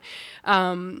idea.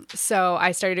 So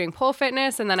I started doing pole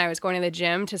fitness and then I was going to the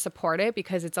gym to support it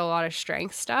because it's a lot of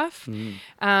strength stuff.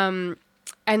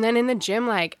 And then in the gym,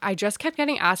 like I just kept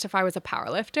getting asked if I was a power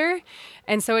lifter.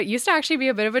 And so it used to actually be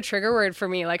a bit of a trigger word for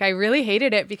me. Like I really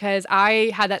hated it because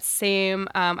I had that same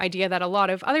idea that a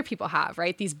lot of other people have,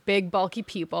 right? These big bulky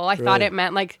people. I thought it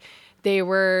meant like they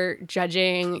were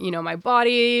judging, my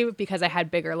body because I had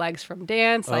bigger legs from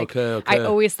dance. Like Okay. I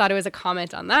always thought it was a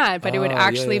comment on that, but it would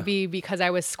actually be because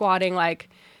I was squatting like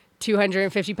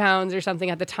 250 pounds or something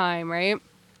at the time, right?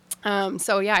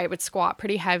 So yeah, I would squat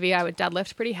pretty heavy. I would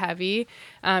deadlift pretty heavy,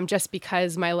 just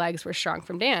because my legs were strong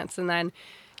from dance. And then,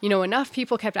 enough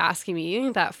people kept asking me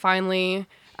that finally,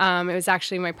 it was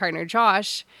actually my partner,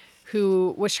 Josh,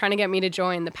 who was trying to get me to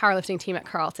join the powerlifting team at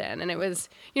Carleton. And it was,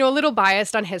 a little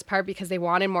biased on his part because they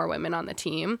wanted more women on the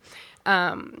team.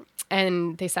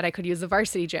 And they said I could use the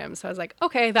varsity gym. So I was like,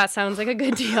 okay, that sounds like a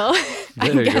good deal. I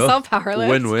guess I'll powerlift.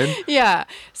 Win-win. Yeah.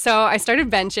 So I started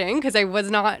benching because I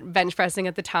was not bench pressing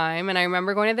at the time. And I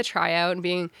remember going to the tryout and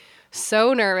being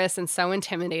so nervous and so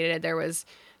intimidated. There was,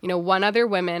 one other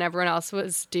woman, everyone else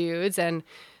was dudes. And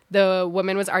the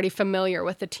woman was already familiar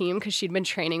with the team because she'd been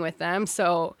training with them.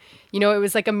 So, it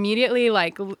was like immediately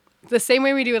like the same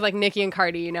way we do with like Nikki and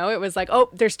Cardi, it was like, oh,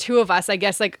 there's two of us. I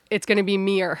guess like it's going to be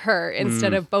me or her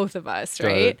instead of both of us.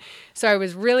 Right. So I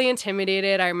was really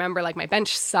intimidated. I remember like my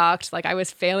bench sucked. Like I was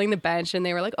failing the bench and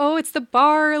they were like, oh, it's the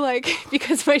bar. Like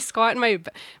because my squat and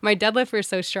my deadlift were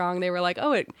so strong. They were like,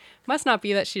 oh, it must not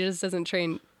be that she just doesn't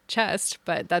train chest,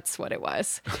 but that's what it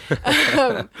was.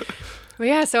 But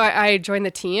yeah, so I joined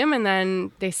the team and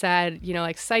then they said,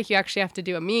 like, psych, you actually have to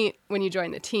do a meet when you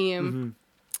join the team.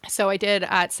 So I did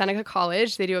at Seneca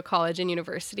College. They do a college and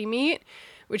university meet,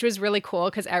 which was really cool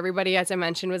because everybody, as I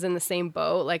mentioned, was in the same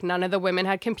boat. Like none of the women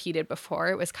had competed before.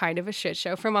 It was kind of a shit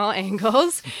show from all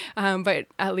angles. But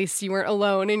at least you weren't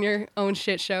alone in your own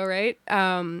shit show, right?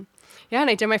 And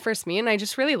I did my first meet and I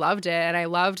just really loved it. And I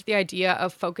loved the idea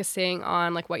of focusing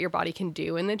on like what your body can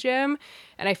do in the gym.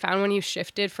 And I found when you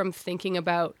shifted from thinking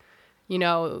about,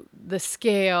 the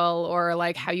scale or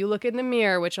like how you look in the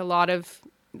mirror, which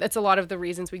that's a lot of the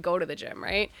reasons we go to the gym,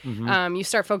 right? You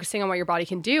start focusing on what your body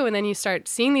can do and then you start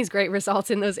seeing these great results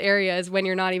in those areas when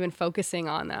you're not even focusing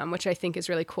on them, which I think is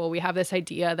really cool. We have this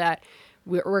idea that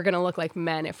we're going to look like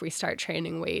men if we start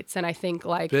training weights. And I think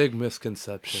like big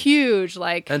misconception, huge,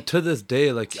 like, and to this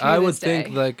day, like I would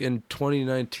think like in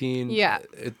 2019,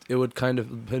 it would kind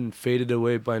of been faded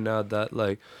away by now that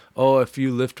like, oh, if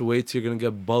you lift weights, you're going to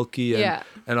get bulky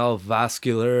and all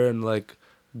vascular and like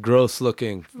gross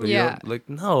looking. Like,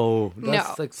 no,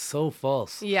 that's like so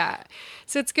false. Yeah.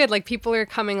 So it's good. Like people are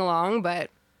coming along, but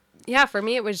yeah, for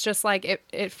me, it was just like,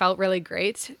 it felt really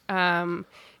great.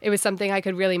 It was something I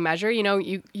could really measure.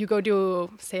 You go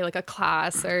do, say, like a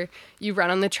class or you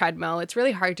run on the treadmill. It's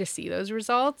really hard to see those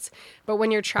results. But when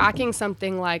you're tracking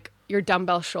something like your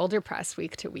dumbbell shoulder press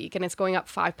week to week and it's going up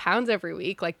 5 pounds every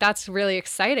week, like that's really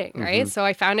exciting, right? So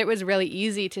I found it was really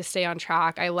easy to stay on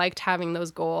track. I liked having those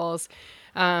goals.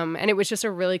 And it was just a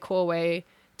really cool way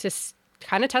to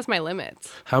kind of test my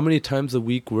limits. How many times a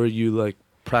week were you like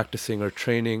practicing or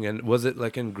training? And was it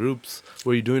like in groups?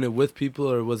 Were you doing it with people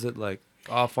or was it like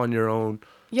off on your own?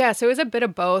 Yeah, so it was a bit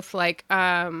of both. Like,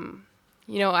 at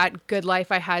Good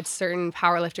Life, I had certain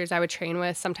powerlifters I would train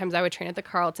with. Sometimes I would train at the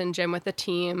Carleton gym with the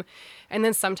team. And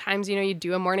then sometimes, you'd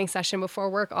do a morning session before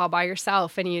work all by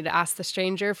yourself and you'd ask the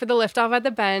stranger for the lift off at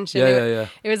the bench. And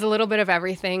it was a little bit of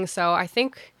everything. So I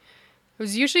think I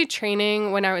was usually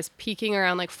training when I was peaking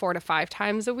around like 4 to 5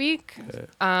 times a week. Okay.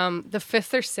 The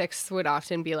 5th or 6th would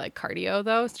often be like cardio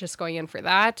though, just going in for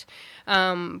that.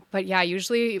 But yeah,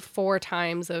 usually 4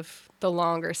 times of the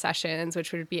longer sessions,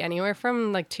 which would be anywhere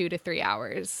from like 2 to 3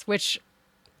 hours, which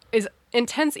is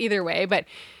intense either way, but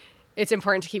it's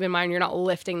important to keep in mind you're not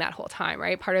lifting that whole time,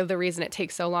 right? Part of the reason it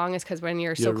takes so long is because when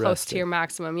you're so close to your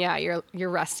maximum, you're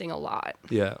resting a lot.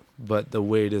 Yeah, but the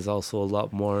weight is also a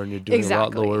lot more and you're doing a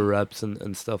lot lower reps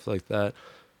and stuff like that.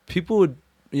 People would,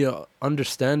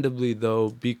 understandably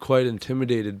though, be quite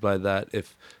intimidated by that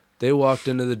if they walked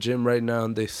into the gym right now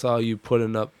and they saw you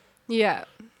putting up Yeah.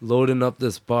 loading up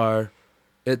this bar,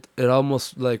 it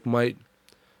almost like might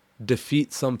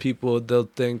defeat some people.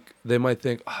 They might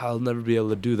think, "Oh, I'll never be able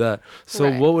to do that." So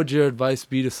Right. what would your advice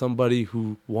be to somebody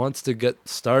who wants to get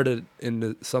started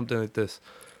into something like this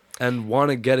and want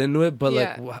to get into it, but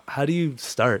Yeah. like how do you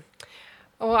start?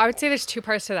 Well, I would say there's two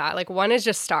parts to that. Like, one is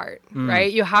just start,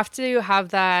 right? You have to have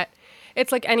that.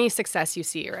 It's like any success you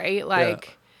see, right?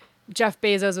 Like Jeff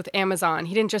Bezos with Amazon,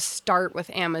 he didn't just start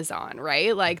with Amazon,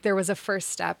 right? Like, there was a first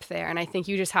step there. And I think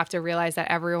you just have to realize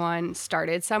that everyone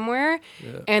started somewhere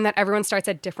and that everyone starts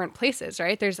at different places,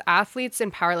 right? There's athletes in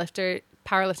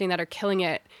powerlifting that are killing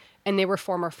it, and they were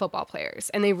former football players,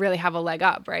 and they really have a leg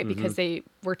up, right? Because they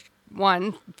were,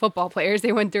 one, football players,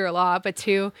 they went through a lot, but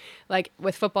two, like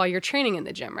with football, you're training in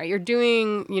the gym, right? You're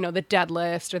doing, the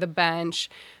deadlifts or the bench,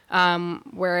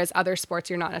 whereas other sports,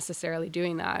 you're not necessarily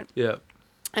doing that. Yeah.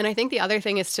 And I think the other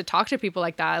thing is to talk to people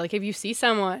like that. Like, if you see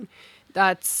someone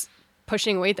that's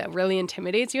pushing weight that really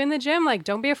intimidates you in the gym, like,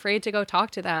 don't be afraid to go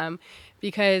talk to them,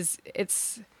 because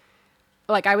it's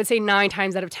like, I would say 9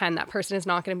 times out of 10, that person is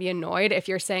not going to be annoyed if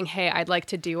you're saying, hey, I'd like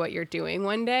to do what you're doing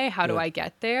one day. How do I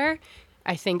get there?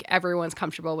 I think everyone's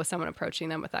comfortable with someone approaching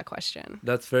them with that question.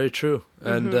 That's very true.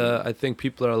 And I think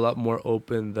people are a lot more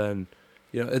open than,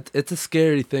 it's a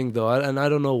scary thing though. And I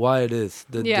don't know why it is.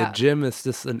 The gym is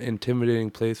just an intimidating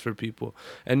place for people.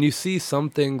 And you see some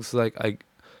things like,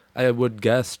 I would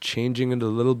guess, changing it a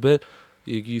little bit.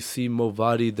 You see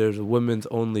Movati, there's a women's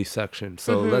only section.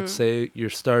 So let's say you're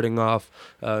starting off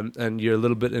and you're a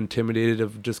little bit intimidated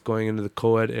of just going into the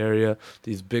co-ed area,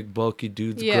 these big bulky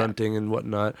dudes grunting and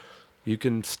whatnot. You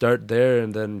can start there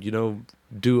and then,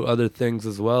 do other things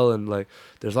as well. And like,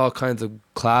 there's all kinds of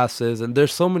classes, and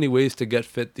there's so many ways to get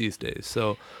fit these days.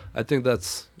 So I think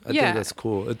that's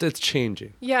cool. It's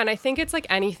changing. Yeah, and I think it's like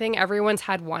anything, everyone's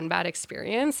had one bad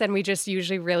experience, and we just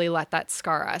usually really let that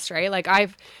scar us, right? Like, I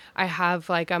have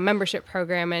like a membership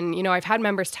program, and I've had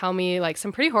members tell me like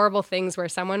some pretty horrible things where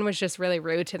someone was just really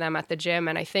rude to them at the gym.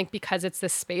 And I think because it's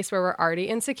this space where we're already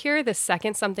insecure, the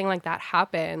second something like that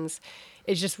happens,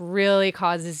 it just really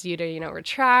causes you to,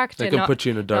 retract. It can put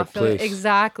you in a dark place.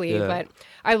 Exactly. Yeah. But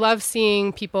I love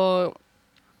seeing people,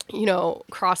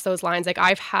 cross those lines. Like,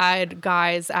 I've had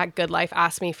guys at Good Life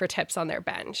ask me for tips on their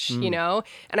bench, and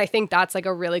I think that's like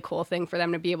a really cool thing for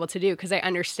them to be able to do, because I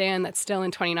understand that still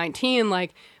in 2019,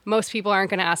 like, most people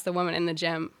aren't going to ask the woman in the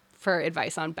gym for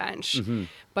advice on bench.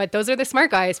 But those are the smart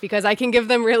guys, because I can give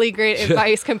them really great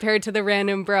advice compared to the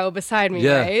random bro beside me,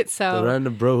 right? So the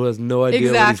random bro who has no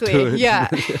idea what he's doing. Yeah.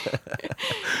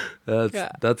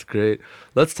 That's great.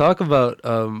 Let's talk about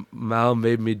Mal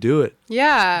Made Me Do It.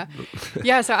 Yeah.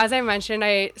 So as I mentioned,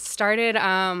 I started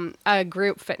a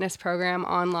group fitness program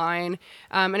online,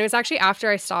 and it was actually after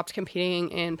I stopped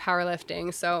competing in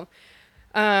powerlifting. So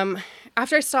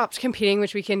after I stopped competing,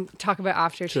 which we can talk about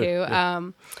after too,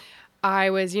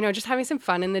 I was, just having some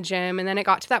fun in the gym. And then it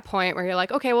got to that point where you're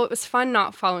like, okay, well, it was fun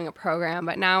not following a program,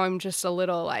 but now I'm just a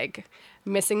little like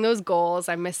missing those goals.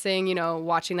 I'm missing,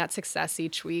 watching that success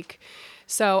each week.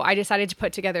 So I decided to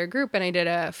put together a group, and I did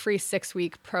a free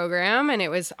 6-week program. And it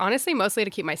was honestly mostly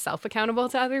to keep myself accountable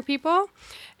to other people.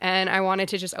 And I wanted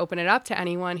to just open it up to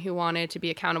anyone who wanted to be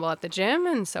accountable at the gym.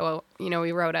 And so,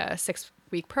 we wrote a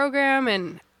 6-week program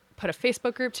and put a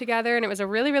Facebook group together, and it was a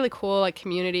really, really cool like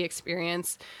community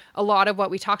experience. A lot of what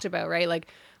we talked about, right? Like,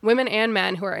 women and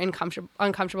men who are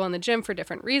uncomfortable in the gym for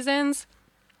different reasons.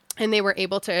 And they were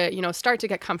able to, start to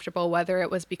get comfortable, whether it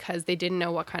was because they didn't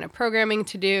know what kind of programming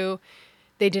to do.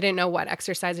 They didn't know what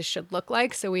exercises should look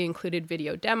like. So we included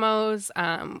video demos.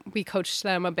 We coached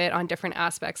them a bit on different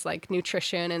aspects like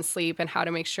nutrition and sleep, and how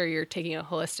to make sure you're taking a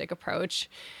holistic approach.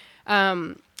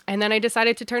 And then I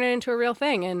decided to turn it into a real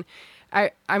thing. And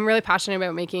I'm really passionate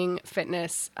about making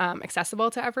fitness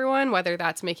accessible to everyone, whether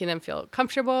that's making them feel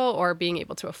comfortable or being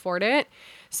able to afford it.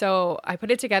 So I put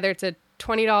it together. It's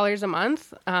 $20 a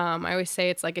month. I always say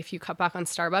it's like if you cut back on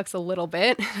Starbucks a little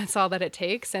bit, that's all that it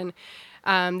takes. And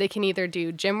they can either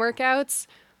do gym workouts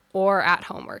or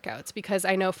at-home workouts, because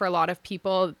I know for a lot of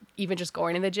people, even just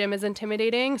going to the gym is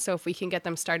intimidating. So if we can get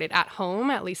them started at home,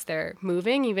 at least they're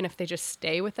moving. Even if they just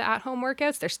stay with the at-home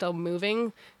workouts, they're still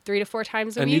moving 3 to 4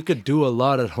 times a week. And you could do a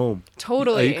lot at home.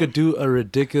 Totally. You could do a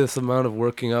ridiculous amount of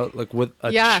working out, like with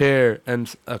a chair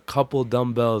and a couple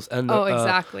dumbbells and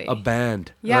a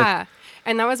band. Yeah. Like,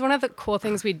 and that was one of the cool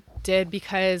things we did,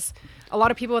 because a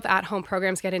lot of people with at-home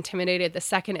programs get intimidated the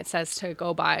second it says to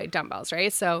go buy dumbbells,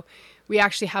 right? So we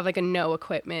actually have like a no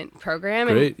equipment program.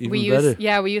 Great, and even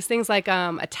better. We use things like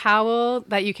a towel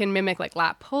that you can mimic like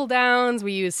lat pull downs.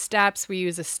 We use steps. We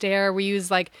use a stair. We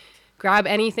use like grab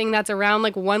anything that's around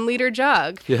like 1 liter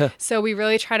jug. Yeah. So we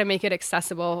really try to make it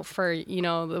accessible for, you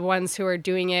know, the ones who are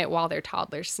doing it while their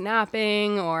toddler's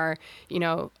snapping, or, you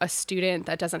know, a student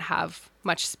that doesn't have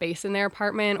much space in their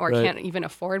apartment or Right. can't even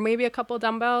afford maybe a couple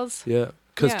dumbbells. Yeah.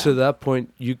 Because Yeah. to that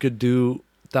point, you could do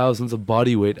thousands of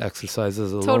body weight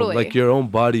exercises alone. Totally. Like your own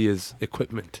body is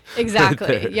equipment. Exactly.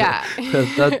 there. Yeah.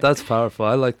 That's powerful.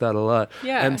 I like that a lot.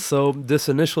 Yeah. And so this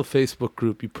initial Facebook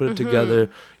group, you put it together.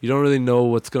 You don't really know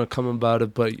what's going to come about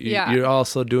it, but Yeah. you're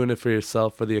also doing it for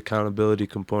yourself, for the accountability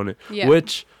component, Yeah.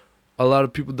 which a lot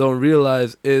of people don't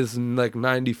realize is like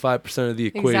 95% of the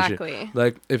equation. Exactly.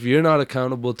 Like if you're not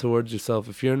accountable towards yourself,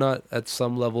 if you're not at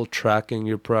some level tracking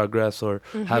your progress or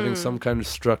having some kind of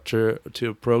structure to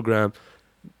a program,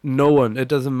 no one, it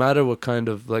doesn't matter what kind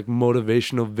of like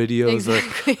motivational videos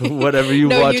Exactly. or whatever you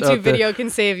No watch YouTube out there. video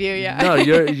can save you. Yeah. No,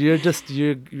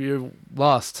 you're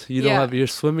lost. You don't Yeah. have, you're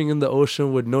swimming in the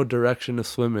ocean with no direction to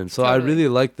swim in. So I Totally. really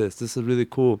like this. This is really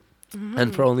cool.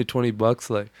 And for only $20,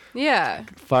 like, Yeah.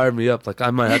 fire me up. Like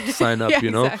I might have to sign up, Yeah,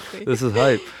 you know. exactly. This is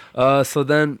hype. So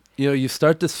then, you know, you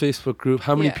start this Facebook group.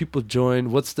 How many Yeah. people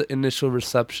join? What's the initial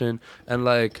reception? And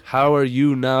like, how are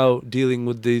you now dealing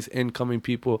with these incoming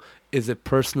people? Is it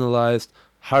personalized?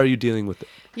 How are you dealing with it?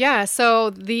 Yeah, so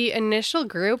the initial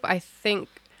group, I think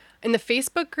in the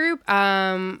Facebook group,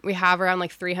 we have around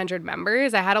like 300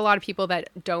 members. I had a lot of people that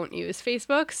don't use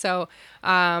Facebook. So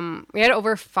we had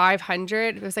over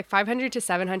 500, it was like 500 to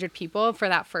 700 people for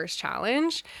that first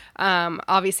challenge.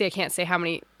 Obviously, I can't say how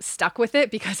many stuck with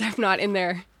it because I'm not in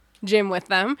their gym with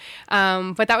them.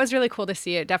 But that was really cool to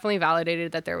see. It definitely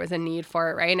validated that there was a need for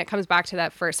it, right? And it comes back to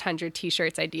that first 100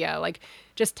 t-shirts idea, like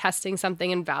just testing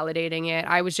something and validating it.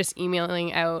 I was just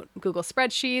emailing out Google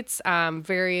spreadsheets,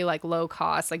 very like low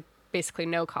cost, like basically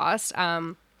no cost,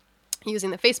 using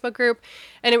the Facebook group.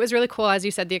 And it was really cool. As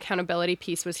you said, the accountability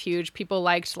piece was huge. People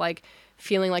liked like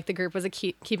feeling like the group was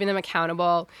keeping them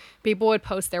accountable. People would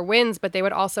post their wins, but they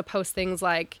would also post things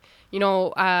like, you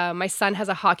know, my son has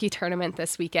a hockey tournament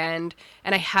this weekend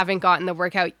and I haven't gotten the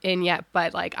workout in yet,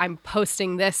 but like I'm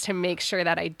posting this to make sure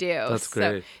that I do. That's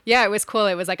great. Yeah, it was cool.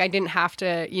 It was like I didn't have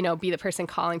to, you know, be the person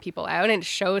calling people out. And it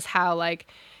shows how, like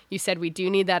you said, we do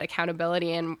need that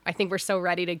accountability. And I think we're so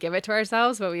ready to give it to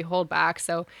ourselves, but we hold back.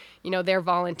 So, you know, they're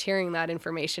volunteering that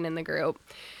information in the group.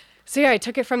 So yeah, I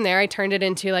took it from there. I turned it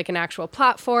into like an actual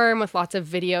platform with lots of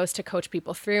videos to coach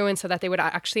people through, and so that they would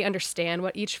actually understand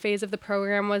what each phase of the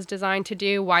program was designed to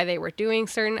do, why they were doing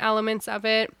certain elements of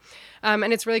it.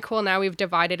 And it's really cool. Now we've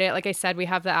divided it. Like I said, we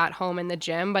have the at home and the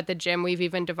gym, but the gym we've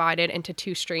even divided into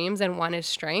 2 streams, and one is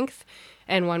strength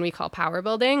and one we call power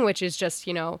building, which is just,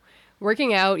 you know,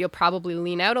 working out. You'll probably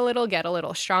lean out a little, get a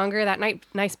little stronger, that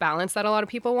nice balance that a lot of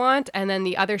people want. And then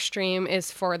the other stream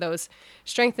is for those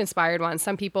strength inspired ones.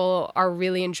 Some people are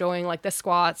really enjoying like the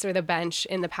squats or the bench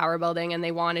in the power building, and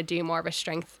they want to do more of a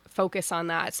strength focus on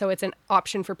that. So it's an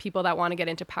option for people that want to get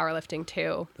into powerlifting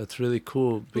too. That's really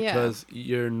cool because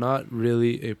you're not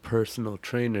really a personal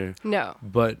trainer. No.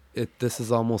 But this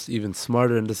is almost even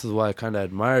smarter, and this is why I kind of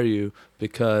admire you,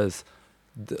 because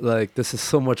like this is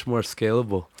so much more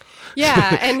scalable.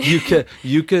 Yeah, and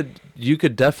you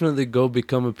could definitely go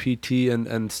become a PT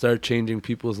and start changing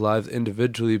people's lives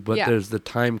individually, but there's the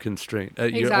time constraint.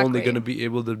 You're only going to be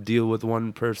able to deal with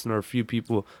one person or a few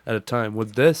people at a time.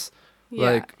 With this,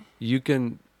 like you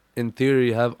can, in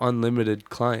theory, have unlimited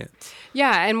clients.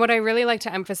 Yeah, and what I really like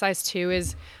to emphasize too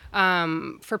is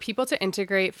for people to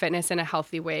integrate fitness in a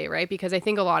healthy way, right? Because I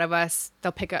think a lot of us,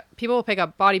 people will pick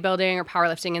up bodybuilding or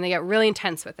powerlifting and they get really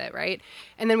intense with it, right?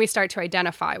 And then we start to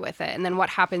identify with it. And then what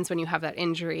happens when you have that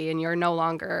injury and you're no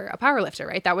longer a powerlifter,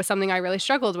 right? That was something I really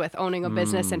struggled with, owning a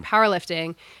business and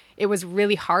powerlifting. It was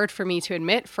really hard for me to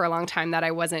admit for a long time that I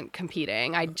wasn't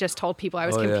competing. I just told people I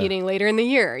was competing later in the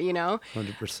year, you know?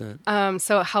 100%.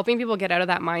 So helping people get out of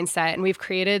that mindset. And we've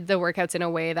created the workouts in a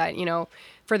way that, you know,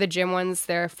 for the gym ones,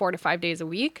 they're 4 to 5 days a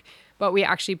week, but we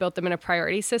actually built them in a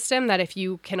priority system that if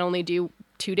you can only do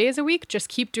 2 days a week, just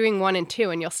keep doing 1 and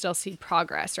 2 and you'll still see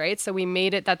progress, right? So we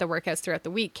made it that the workouts throughout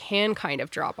the week can kind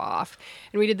of drop off.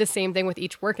 And we did the same thing with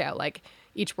each workout. Like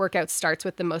each workout starts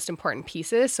with the most important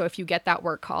pieces. So if you get that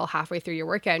work call halfway through your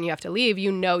workout and you have to leave,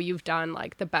 you know you've done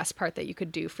like the best part that you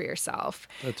could do for yourself.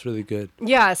 That's really good.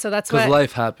 Yeah, so that's what... Because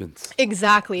life happens.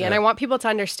 Exactly. Yeah. And I want people to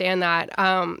understand that.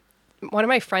 One of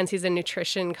my friends, he's a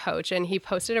nutrition coach, and he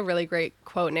posted a really great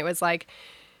quote, and it was like,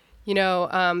 you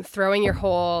know, throwing your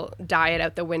whole diet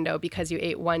out the window because you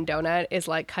ate 1 donut is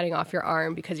like cutting off your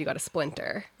arm because you got a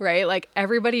splinter, right? Like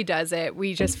everybody does it.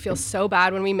 We just feel so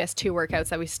bad when we miss 2 workouts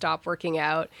that we stop working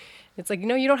out. It's like,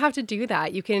 no, you don't have to do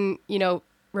that. You can, you know,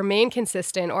 remain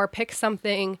consistent or pick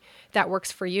something that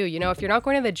works for you. You know, if you're not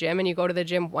going to the gym and you go to the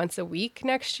gym once a week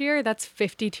next year, that's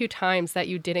 52 times that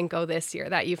you didn't go this year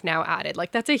that you've now added.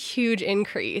 Like, that's a huge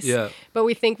increase. Yeah. But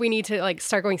we think we need to like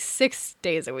start going 6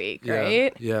 days a week,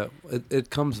 right? Yeah. It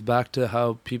comes back to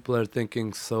how people are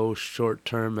thinking so short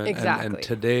term, and, Exactly. and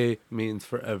today means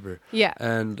forever. Yeah.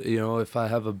 And, you know, if I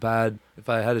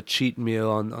had a cheat meal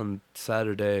on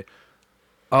Saturday,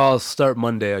 I'll start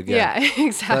Monday again. Yeah,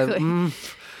 exactly. Like,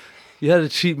 you had a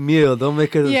cheat meal. Don't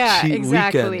make it a cheat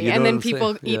weekend. You know and then what I'm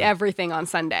people saying? eat everything on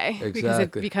Sunday because it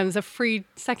Exactly. becomes a free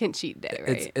second cheat day,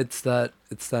 right? It's that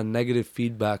negative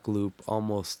feedback loop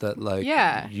almost that like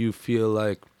Yeah. you feel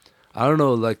like, I don't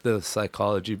know like the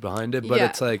psychology behind it, but Yeah.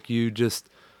 it's like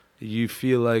you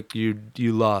feel like you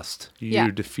lost, you're Yeah.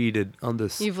 defeated on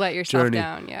this You've let yourself journey.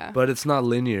 down, yeah. But it's not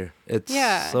linear. It's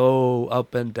Yeah. so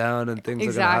up and down and things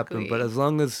are gonna happen. Exactly. But as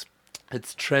long as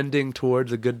it's trending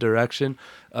towards a good direction,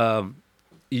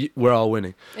 we're all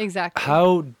winning. Exactly.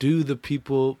 How do the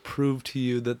people prove to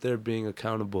you that they're being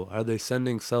accountable? Are they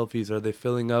sending selfies? Are they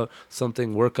filling out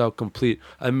something workout complete?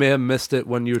 I may have missed it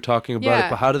when you were talking about it, Yeah.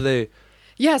 but how do they?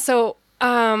 Yeah, so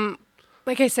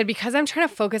like I said, because I'm trying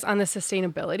to focus on the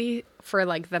sustainability for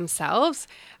like themselves,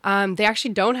 they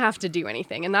actually don't have to do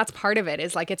anything, and that's part of it.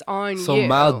 Is like it's on So you.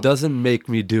 Mal doesn't make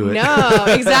me do it. No,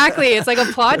 exactly. It's like a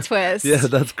plot twist. Yeah,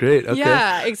 that's great. Okay.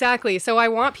 Yeah, exactly. So I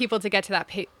want people to get to that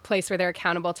place where they're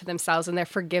accountable to themselves and they're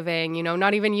forgiving, you know,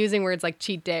 not even using words like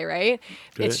cheat day, right?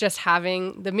 Great. It's just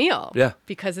having the meal. Yeah.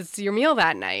 Because it's your meal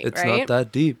that night, It's right? not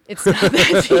that deep. It's not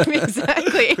that deep,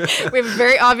 exactly. We have a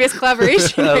very obvious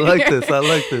collaboration. I right like here. this. I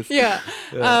like this. Yeah.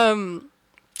 Yeah.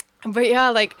 But yeah,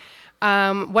 like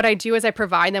what I do is I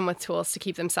provide them with tools to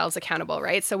keep themselves accountable,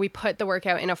 right? So we put the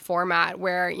workout in a format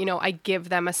where, you know, I give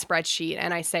them a spreadsheet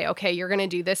and I say, okay, you're going to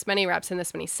do this many reps and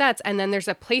this many sets. And then there's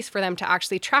a place for them to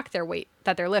actually track their weight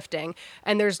that they're lifting.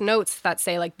 And there's notes that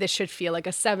say like, this should feel like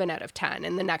a 7 out of 10.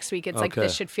 And the next week it's like, Okay.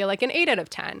 this should feel like an 8 out of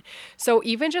 10. So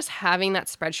even just having that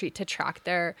spreadsheet to track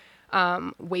their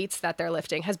weights that they're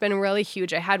lifting has been really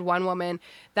huge. I had one woman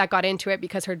that got into it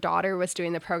because her daughter was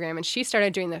doing the program and she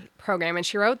started doing the program, and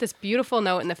she wrote this beautiful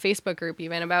note in the Facebook group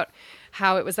even about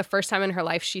how it was the first time in her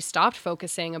life she stopped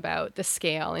focusing about the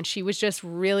scale, and she was just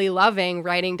really loving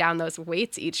writing down those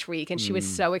weights each week, and she was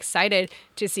so excited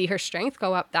to see her strength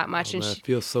go up that much. And Man, she, it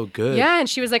feels so good. yeah, and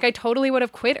she was like, I totally would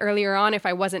have quit earlier on if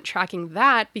I wasn't tracking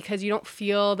that, because you don't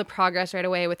feel the progress right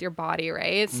away with your body,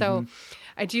 right? So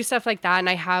I do stuff like that, and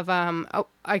I have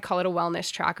I call it a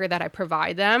wellness tracker that I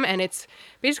provide them, and it's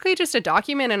basically just a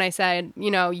document. And I said,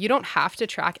 you know, you don't have to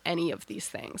track any of these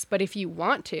things, but if you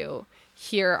want to,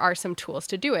 here are some tools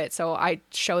to do it. So I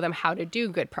show them how to do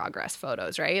good progress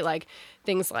photos, right? Like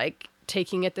things like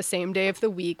taking it the same day of the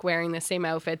week, wearing the same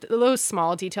outfit, those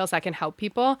small details that can help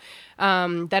people.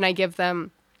 Then I give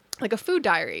them like a food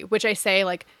diary, which I say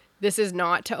like, this is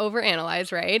not to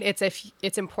overanalyze, right? It's if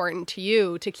it's important to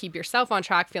you to keep yourself on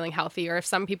track, feeling healthy, or if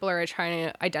some people are trying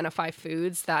to identify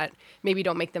foods that maybe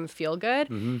don't make them feel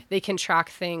good, they can track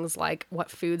things like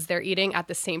what foods they're eating at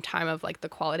the same time of like the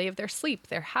quality of their sleep,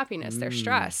 their happiness, their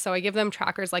stress. So I give them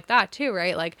trackers like that too,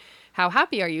 right? Like, how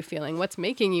happy are you feeling? What's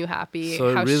making you happy?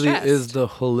 So how it really stressed? is the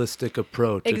holistic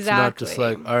approach. It's not just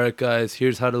Exactly. like, all right, guys,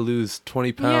 here's how to lose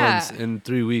 20 pounds Yeah. in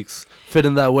 3 weeks. Fit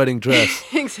in that wedding dress.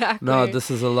 Exactly. No, this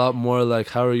is a lot more like,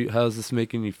 how is this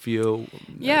making you feel?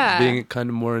 Yeah. Being kind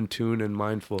of more in tune and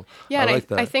mindful. Yeah, I and like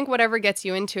that. I think whatever gets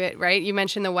you into it, right? You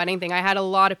mentioned the wedding thing. I had a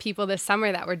lot of people this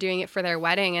summer that were doing it for their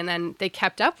wedding, and then they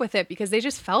kept up with it because they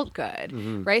just felt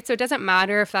good, right? So it doesn't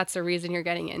matter if that's the reason you're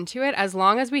getting into it, as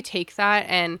long as we take that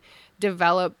and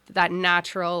develop that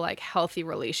natural, like, healthy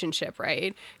relationship,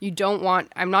 right? You don't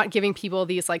want, I'm not giving people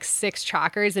these like 6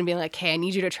 trackers and being like, hey, I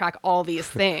need you to track all these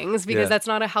things, because Yeah. that's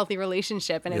not a healthy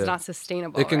relationship and it's Yeah. not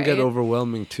sustainable. It can get right?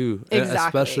 overwhelming too, Exactly.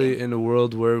 especially in a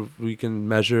world where we can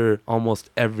measure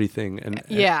almost everything and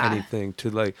Yeah. anything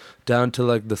to like down to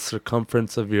like the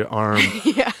circumference of your arm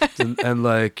Yeah. and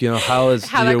like, you know, how is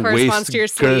How that your corresponds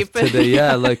waist to your girth sleep. today?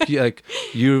 Yeah, like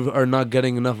you are not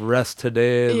getting enough rest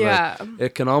today. and, Yeah. like,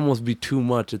 it can almost be too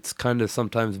much. It's kind of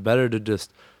sometimes better to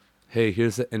just, hey,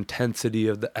 here's the intensity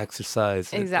of the exercise.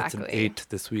 It's an Exactly. 8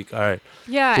 this week. All right.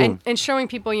 Yeah, Boom. and showing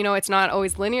people, you know, it's not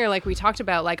always linear, like we talked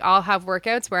about. Like, I'll have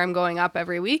workouts where I'm going up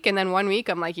every week, and then one week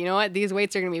I'm like, you know what, these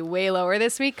weights are going to be way lower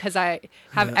this week because I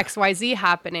have XYZ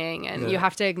happening, and you Yeah.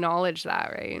 have to acknowledge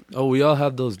that, right? Oh, we all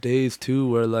have those days too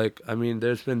where like, I mean,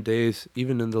 there's been days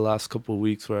even in the last couple of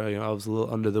weeks where I was a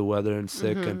little under the weather and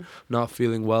sick and not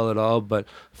feeling well at all, but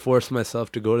forced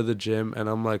myself to go to the gym, and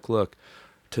I'm like, look,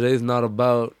 today's not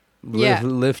about Yeah.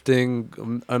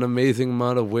 lifting an amazing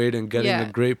amount of weight and getting Yeah.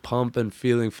 a great pump and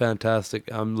feeling fantastic.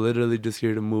 I'm literally just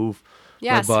here to move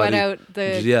Yeah, my body. sweat out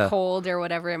the Yeah. cold or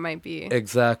whatever it might be.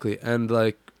 Exactly. And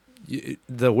like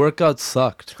the workout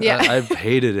sucked. Yeah. I've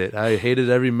hated it. I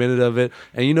hated every minute of it.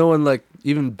 And you know when like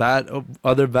even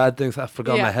other bad things, I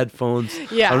forgot Yeah. my headphones.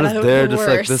 Yeah, I'm just the there just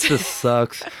like, worst. this just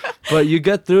sucks. But you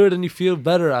get through it and you feel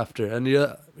better after. And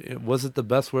was it the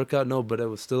best workout? No, but it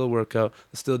was still a workout.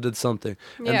 It still did something.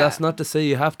 And Yeah. that's not to say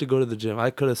you have to go to the gym. I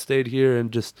could have stayed here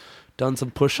and just done some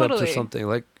push-ups or Totally. something.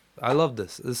 Like, I love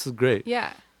this. This is great.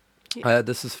 Yeah.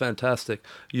 This is fantastic.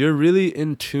 You're really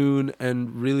in tune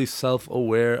and really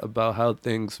self-aware about how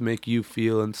things make you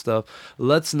feel and stuff.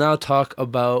 Let's now talk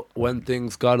about when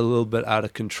things got a little bit out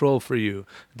of control for you.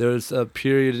 There's a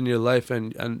period in your life,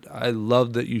 and I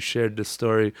love that you shared this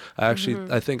story. I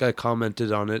think I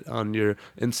commented on it on your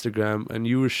Instagram, and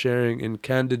you were sharing in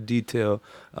candid detail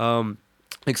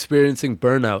experiencing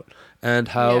burnout and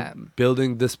how Yeah.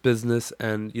 building this business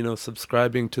and,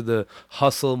 subscribing to the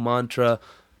hustle mantra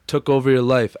took over your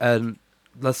life. And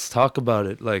let's talk about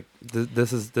it. Like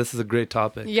this is a great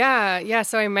topic. Yeah.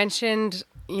 So I mentioned,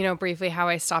 briefly how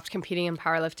I stopped competing in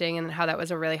powerlifting and how that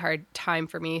was a really hard time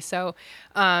for me. So,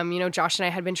 Josh and I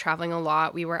had been traveling a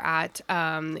lot. We were at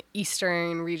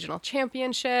Eastern Regional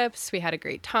Championships. We had a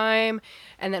great time.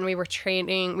 And then we were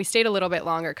training. We stayed a little bit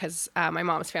longer because my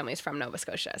mom's family is from Nova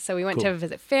Scotia. So we went Cool. to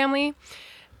visit family.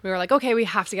 We were like, okay, we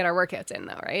have to get our workouts in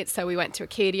though, right? So we went to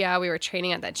Acadia. We were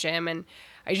training at that gym and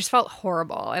I just felt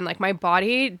horrible. And like my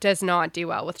body does not do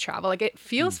well with travel. Like it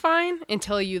feels fine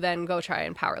until you then go try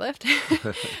and powerlift.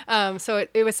 So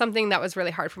it was something that was really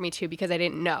hard for me too because I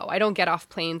didn't know. I don't get off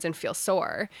planes and feel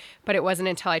sore, but it wasn't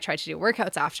until I tried to do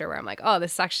workouts after where I'm like, oh,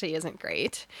 this actually isn't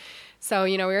great. So,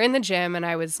 we were in the gym and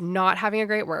I was not having a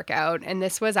great workout. And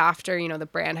this was after, the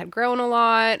brand had grown a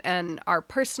lot and our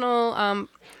personal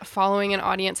following and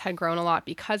audience had grown a lot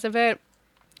because of it.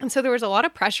 And so there was a lot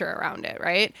of pressure around it,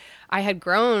 right? I had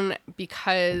grown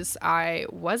because I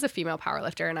was a female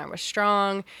powerlifter and I was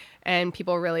strong and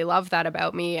people really loved that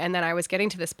about me. And then I was getting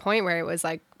to this point where it was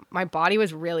like my body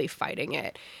was really fighting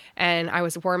it. And I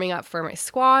was warming up for my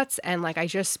squats and like I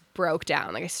just broke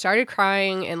down. Like I started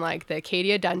crying in like the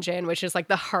Acadia dungeon, which is like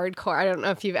the hardcore. I don't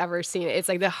know if you've ever seen it. It's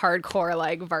like the hardcore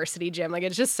like varsity gym. Like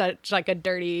it's just such like a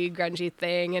dirty, grungy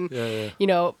thing. And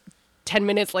 10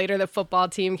 minutes later, the football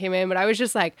team came in, but I was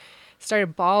just like,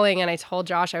 started bawling. And I told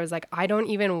Josh, I was like, I don't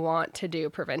even want to do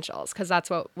provincials because that's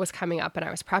what was coming up and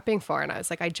I was prepping for. And I was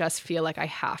like, I just feel like I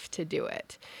have to do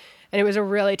it. And it was a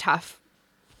really tough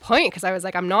point because I was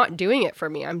like, I'm not doing it for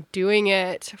me. I'm doing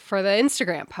it for the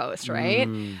Instagram post, right?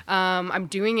 I'm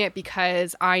doing it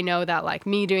because I know that like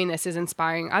me doing this is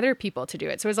inspiring other people to do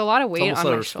it. So there's a lot of weight It's on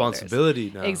almost my a responsibility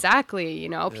shoulders. now. Exactly.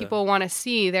 People want to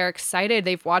see, they're excited.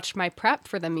 They've watched my prep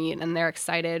for the meet and they're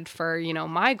excited for,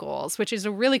 my goals, which is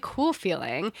a really cool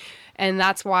feeling. And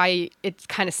that's why it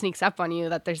kind of sneaks up on you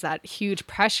that there's that huge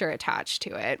pressure attached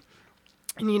to it.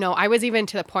 And, I was even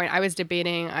to the point I was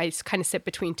debating, I kind of sit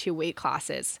between two weight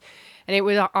classes. And it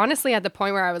was honestly at the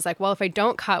point where I was like, well, if I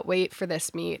don't cut weight for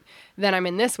this meet, then I'm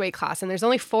in this weight class. And there's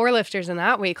only 4 lifters in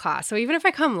that weight class. So even if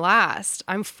I come last,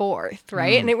 I'm 4th,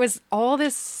 right? And it was all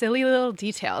this silly little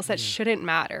details that shouldn't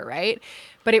matter, right?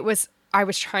 But I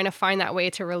was trying to find that way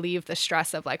to relieve the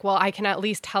stress of like, well, I can at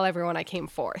least tell everyone I came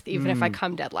 4th, even if I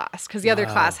come dead last. Because the other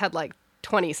class had like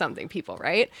 20 something people,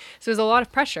 right? So there's a lot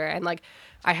of pressure and like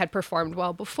I had performed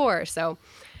well before. So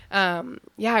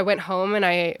I went home and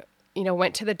I,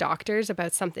 went to the doctors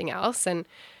about something else and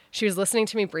she was listening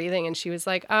to me breathing and she was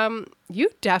like,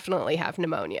 you definitely have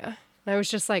pneumonia. And I was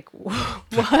just like, what?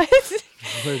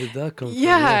 Where did that come from?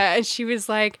 Yeah. And she was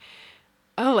like,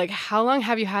 oh, like how long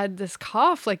have you had this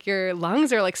cough? Like your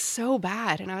lungs are like so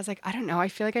bad. And I was like, I don't know. I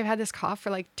feel like I've had this cough for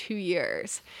like 2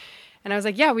 years. And I was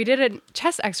like, yeah, we did a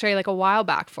chest x-ray like a while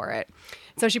back for it.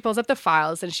 So she pulls up the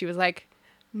files and she was like,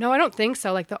 no, I don't think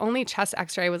so. Like the only chest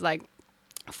x-ray was like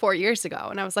 4 years ago.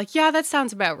 And I was like, yeah, that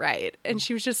sounds about right. And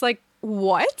she was just like,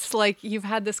 what? Like you've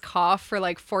had this cough for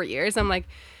like 4 years? I'm like,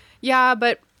 yeah,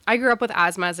 but I grew up with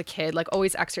asthma as a kid, like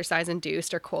always exercise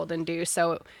induced or cold induced.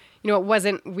 So, it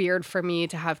wasn't weird for me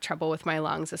to have trouble with my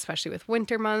lungs, especially with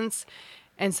winter months.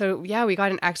 And so, yeah, we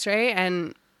got an x-ray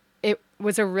and it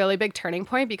was a really big turning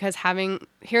point because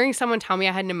hearing someone tell me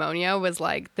I had pneumonia was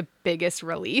like the biggest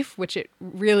relief, which it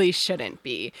really shouldn't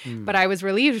be. But I was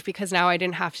relieved because now I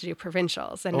didn't have to do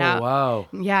provincials. And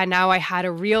now I had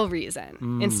a real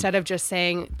reason instead of just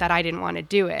saying that I didn't want to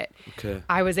do it. Okay.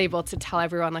 I was able to tell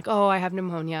everyone like, oh, I have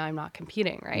pneumonia. I'm not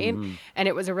competing. Right. And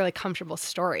it was a really comfortable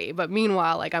story. But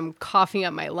meanwhile, like I'm coughing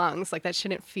up my lungs, like that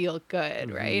shouldn't feel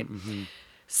good. Right.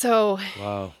 So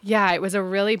Wow. yeah, it was a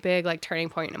really big like turning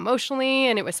point emotionally.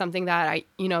 And it was something that I,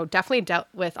 definitely dealt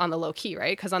with on the low key,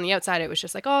 right? Because on the outside, it was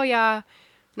just like, oh yeah,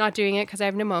 not doing it because I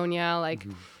have pneumonia. Like,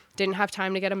 didn't have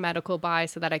time to get a medical by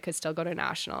so that I could still go to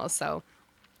nationals. So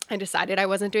I decided I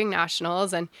wasn't doing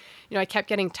nationals, and I kept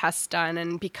getting tests done.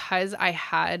 And because I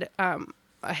had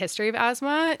a history of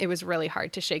asthma, it was really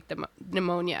hard to shake the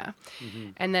pneumonia.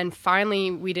 And then finally,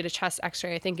 we did a chest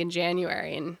X-ray, I think in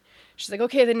January, and she's like,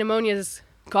 "Okay, the pneumonia's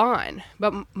gone,"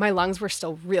 but my lungs were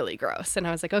still really gross. And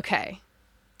I was like, "Okay,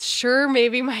 sure,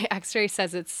 maybe my X-ray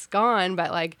says it's gone,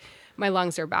 but like my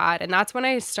lungs are bad." And that's when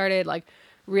I started like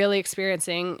really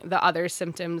experiencing the other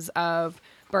symptoms of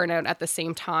burnout at the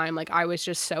same time. Like I was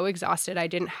just so exhausted. I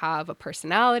didn't have a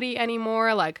personality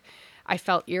anymore. Like I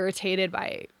felt irritated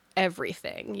by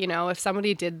everything. If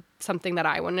somebody did something that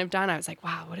I wouldn't have done, I was like,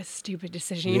 wow, what a stupid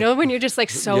decision. When you're just like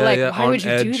so why would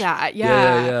you do that?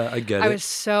 Yeah, I get it. I was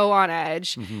so on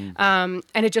edge. And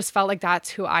it just felt like that's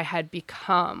who I had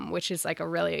become, which is like a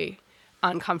really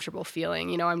uncomfortable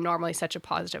feeling. I'm normally such a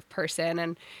positive person,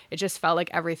 and it just felt like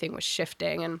everything was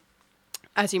shifting. And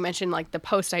as you mentioned, like the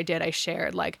post I did, I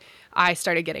shared, like I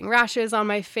started getting rashes on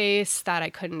my face that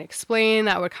I couldn't explain,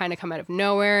 that would kind of come out of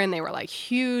nowhere. And they were like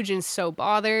huge and so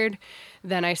bothered.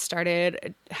 Then I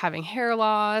started having hair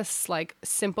loss, like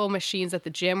simple machines at the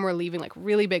gym were leaving like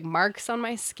really big marks on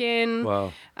my skin.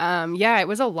 Wow. Yeah, it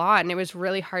was a lot. And it was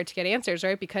really hard to get answers,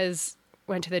 right? Because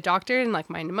went to the doctor and like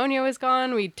my pneumonia was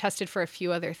gone. We tested for a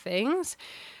few other things,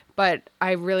 but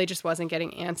I really just wasn't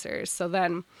getting answers. So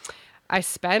then I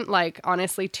spent like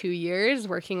honestly 2 years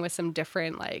working with some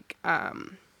different like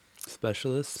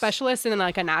specialists in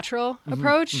like a natural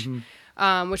approach,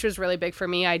 which was really big for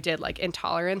me. I did like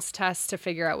intolerance tests to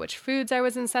figure out which foods I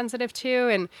was insensitive to.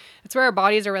 And it's where our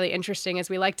bodies are really interesting, is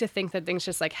we like to think that things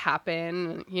just like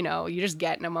happen, you just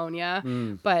get pneumonia,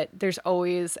 but there's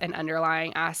always an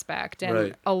underlying aspect.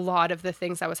 And a lot of the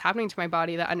things that was happening to my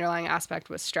body, the underlying aspect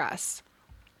was stress.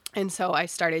 And so I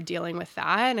started dealing with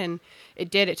that, and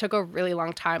it took a really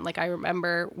long time. Like I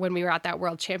remember when we were at that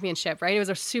world championship, right? It was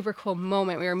a super cool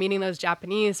moment. We were meeting those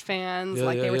Japanese fans,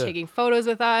 they were taking photos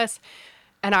with us.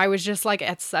 And I was just like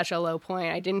at such a low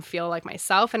point. I didn't feel like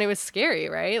myself, and it was scary,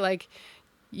 right? Like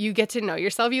you get to know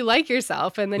yourself, you like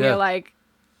yourself, and then you're like,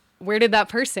 where did that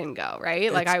person go,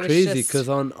 right? Like it's I was crazy because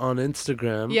on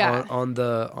Instagram, Yeah. on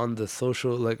the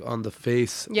social, like on the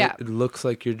face, Yeah. it looks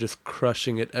like you're just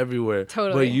crushing it everywhere.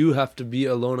 Totally. But you have to be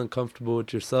alone and comfortable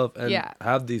with yourself and Yeah.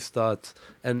 have these thoughts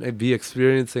and be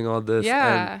experiencing all this.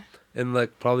 Yeah. And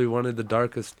like probably one of the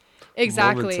darkest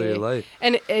Exactly. moments of your life.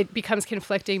 And it becomes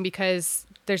conflicting because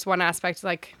there's one aspect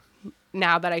like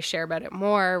now that I share about it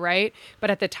more, right? But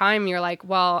at the time you're like,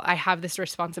 well, I have this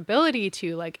responsibility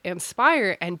to like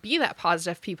inspire and be that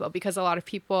positive people, because a lot of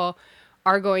people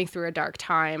are going through a dark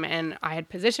time, and I had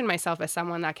positioned myself as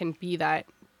someone that can be that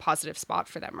positive spot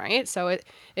for them, right? So it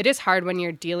is hard when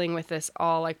you're dealing with this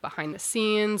all like behind the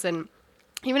scenes, and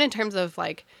even in terms of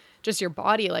like just your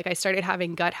body. Like I started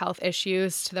having gut health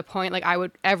issues to the point like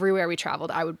everywhere we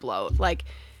traveled, I would bloat. Like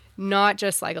not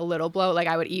just like a little bloat, like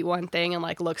I would eat one thing and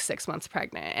like look 6 months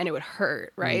pregnant and it would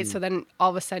hurt, right? So then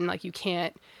all of a sudden like you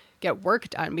can't get work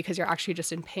done because you're actually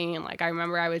just in pain. Like I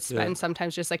remember I would spend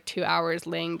sometimes just like 2 hours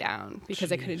laying down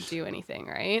because I couldn't do anything,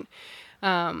 right?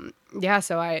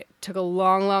 So I took a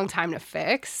long time to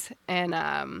fix. And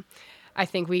I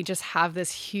think we just have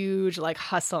this huge like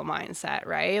hustle mindset,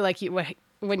 right? Like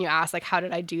when you ask like, how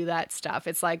did I do that stuff?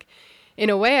 It's like, in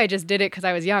a way, I just did it because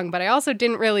I was young, but I also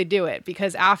didn't really do it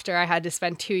because after I had to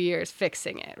spend 2 years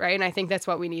fixing it, right? And I think that's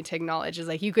what we need to acknowledge is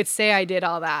like, you could say I did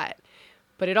all that,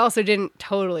 but it also didn't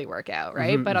totally work out,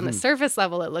 right? But on the surface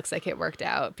level, it looks like it worked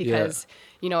out because,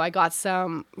 I got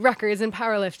some records in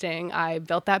powerlifting. I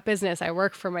built that business. I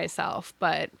work for myself.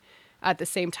 But at the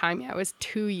same time, it was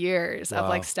 2 years of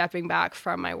like stepping back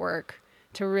from my work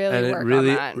to really work on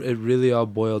that. It really all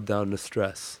boiled down to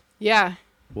stress. Yeah.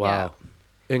 Wow. Yeah.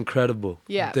 Incredible.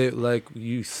 Yeah. Like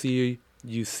you see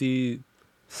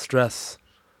stress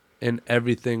in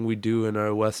everything we do in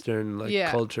our Western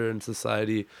culture and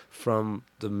society. From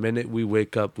the minute we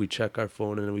wake up, we check our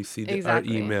phone and we see our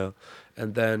email,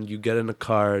 and then you get in a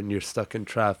car and you're stuck in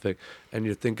traffic and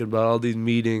you're thinking about all these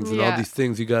meetings and all these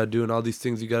things you gotta do and all these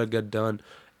things you gotta get done.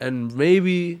 And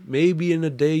maybe in a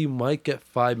day you might get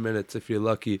 5 minutes if you're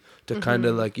lucky to kind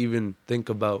of like even think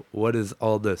about what is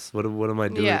all this? What am I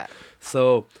doing? Yeah.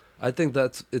 So I think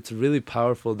it's really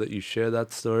powerful that you share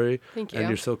that story. Thank you. And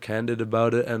you're so candid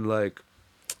about it, and like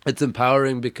it's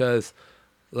empowering because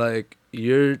like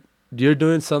you're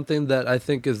doing something that I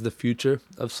think is the future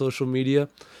of social media,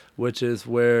 which is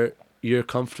where you're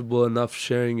comfortable enough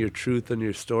sharing your truth and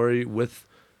your story with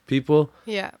people.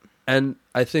 Yeah. And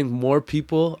I think more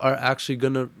people are actually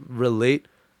going to relate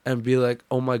and be like,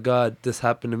 oh my God, this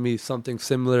happened to me. Something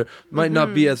similar. Might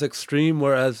not be as extreme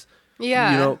or as,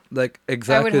 Yeah. like I would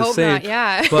exactly the hope same. not.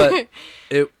 Yeah. But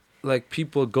like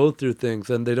people go through things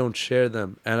and they don't share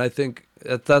them. And I think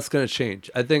that's going to change.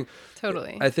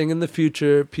 Totally. I think in the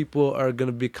future, people are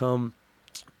going to become,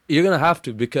 you're going to have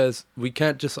to, because we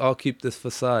can't just all keep this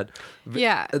facade.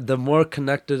 Yeah. The more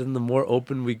connected and the more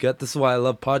open we get, this is why I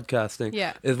love podcasting,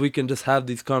 Yeah. is we can just have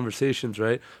these conversations,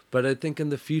 right? But I think in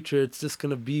the future, it's just going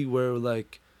to be where,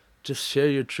 like, just share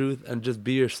your truth and just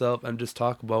be yourself and just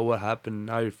talk about what happened and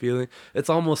how you're feeling. It's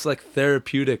almost like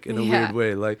therapeutic in a weird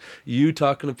way. Like you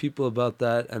talking to people about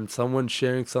that and someone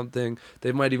sharing something,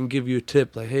 they might even give you a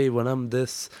tip like, hey, when I'm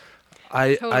this,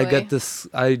 I get this,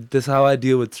 this is how I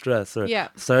deal with stress, or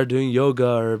start doing yoga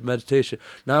or meditation.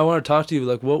 Now I want to talk to you,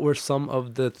 like, what were some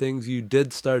of the things you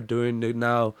did start doing to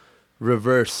now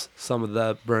reverse some of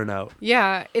that burnout?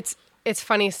 Yeah, it's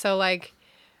funny. So like,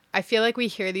 I feel like we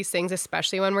hear these things,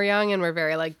 especially when we're young and we're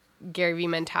very like Gary Vee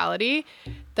mentality,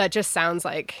 that just sounds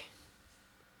like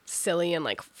silly and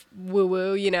like woo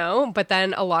woo, but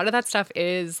then a lot of that stuff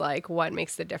is like what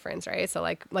makes the difference, right? So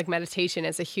like meditation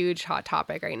is a huge hot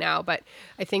topic right now, but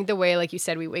I think the way, like you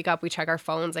said, we wake up, we check our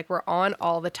phones, like we're on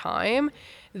all the time,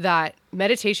 that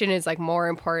meditation is like more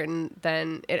important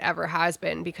than it ever has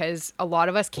been, because a lot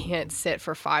of us can't sit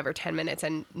for 5 or 10 minutes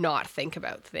and not think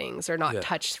about things or not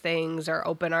touch things or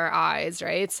open our eyes,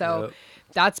 right? So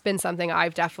that's been something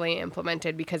I've definitely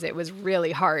implemented, because it was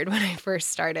really hard when I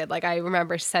first started. Like I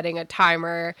remember setting a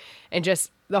timer and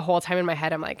just the whole time in my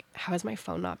head, I'm like, how is my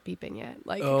phone not beeping yet?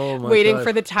 Like waiting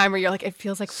for the timer. You're like, it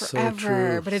feels like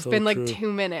forever, but it's been like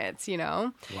 2 minutes,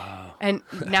 Wow. And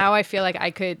now I feel like I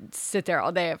could sit there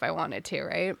all day if I wanted to,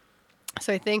 right?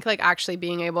 So I think like actually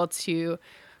being able to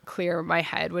clear my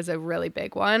head was a really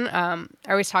big one. I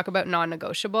always talk about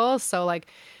non-negotiables. So like,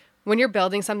 when you're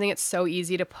building something, it's so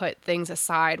easy to put things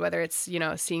aside, whether it's,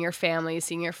 seeing your family,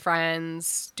 seeing your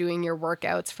friends, doing your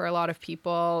workouts for a lot of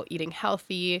people, eating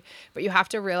healthy, but you have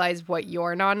to realize what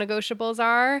your non-negotiables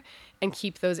are and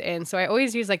keep those in. So I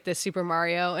always use like the Super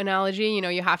Mario analogy,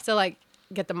 you have to like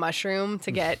get the mushroom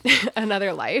to get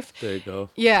another life. There you go.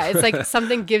 Yeah, it's like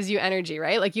something gives you energy,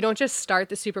 right? Like you don't just start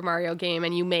the Super Mario game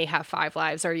and you may have 5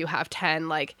 lives or you have 10,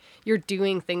 like you're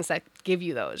doing things that give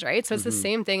you those, right? So it's the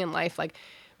same thing in life. Like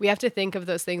we have to think of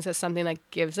those things as something that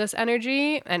gives us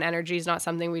energy, and energy is not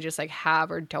something we just like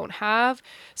have or don't have.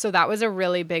 So that was a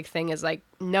really big thing, is like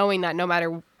knowing that no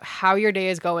matter how your day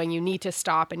is going, you need to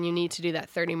stop and you need to do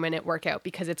that 30-minute workout,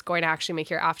 because it's going to actually make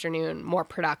your afternoon more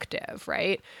productive,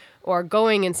 right? Or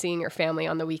going and seeing your family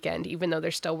on the weekend, even though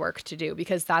there's still work to do,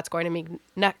 because that's going to make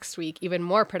next week even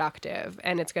more productive,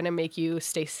 and it's going to make you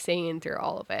stay sane through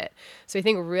all of it. So I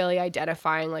think really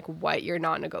identifying like what your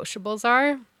non-negotiables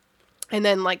are, and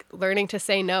then like learning to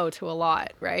say no to a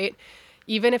lot, right?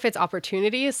 Even if it's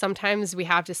opportunities, sometimes we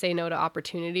have to say no to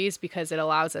opportunities because it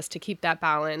allows us to keep that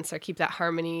balance or keep that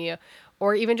harmony,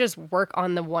 or even just work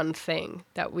on the one thing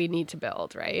that we need to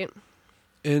build, right?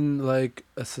 In like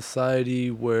a society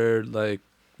where like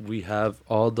we have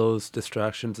all those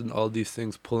distractions and all these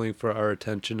things pulling for our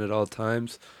attention at all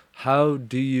times, how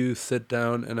do you sit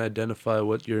down and identify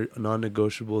what your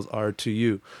non-negotiables are to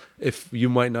you, if you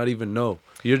might not even know?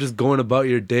 You're just going about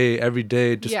your day every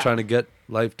day, just trying to get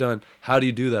life done. How do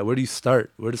you do that? Where do you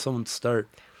start? Where does someone start?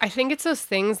 I think it's those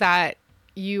things that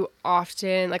you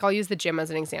often, like I'll use the gym as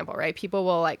an example, right? People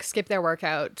will like skip their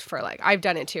workout for like, I've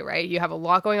done it too, right? You have a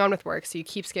lot going on with work, so you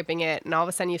keep skipping it, and all of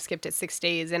a sudden you've skipped it 6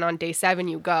 days, and on day 7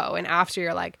 you go, and after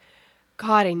you're like,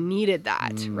 God, I needed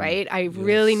that, right? I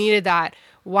really needed that.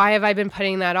 Why have I been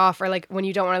putting that off? Or like when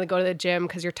you don't want to go to the gym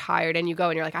because you're tired and you go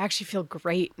and you're like, I actually feel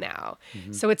great now.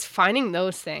 So it's finding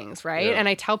those things, right? And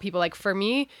I tell people, like for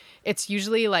me, it's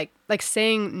usually like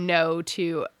saying no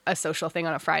to a social thing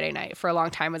on a Friday night for a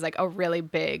long time was like a really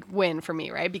big win for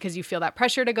me, right? Because you feel that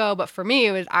pressure to go. But for me,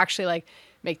 it was actually like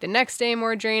make the next day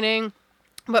more draining.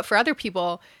 But for other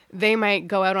people, they might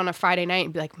go out on a Friday night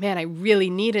and be like, man, I really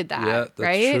needed that, that's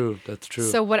right? true. That's true.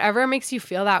 So whatever makes you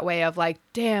feel that way of like,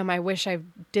 damn, I wish I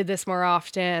did this more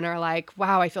often, or like,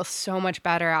 wow, I feel so much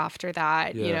better after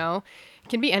that, It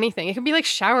can be anything. It can be like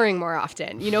showering more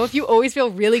often. If you always feel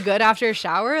really good after a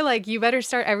shower, like you better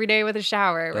start every day with a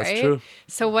shower, right? That's true.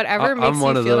 So whatever makes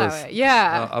you feel that way.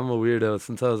 Yeah. I'm a weirdo.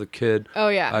 Since I was a kid,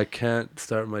 I can't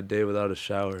start my day without a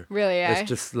shower. Really, It's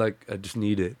just like, I just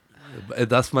need it.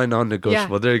 That's my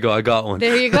non-negotiable. There you go. I got one.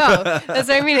 There you go. That's what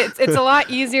I mean. It's a lot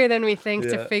easier than we think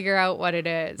to figure out what it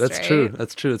is. That's right? true.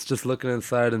 That's true. It's just looking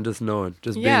inside and just knowing,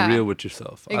 just being real with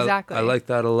yourself. Exactly. I like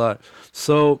that a lot.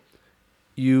 So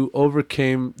you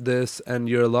overcame this and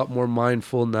you're a lot more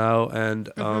mindful now.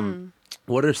 And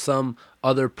what are some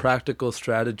other practical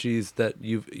strategies that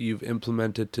you've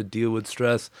implemented to deal with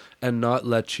stress and not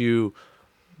let you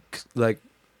like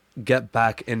get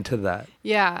back into that?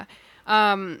 Yeah.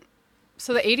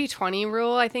 So the 80-20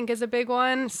 rule, I think, is a big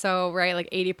one. So, right, like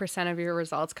 80% of your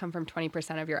results come from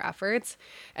 20% of your efforts.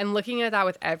 And looking at that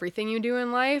with everything you do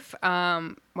in life,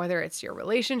 whether it's your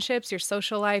relationships, your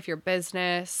social life, your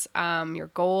business,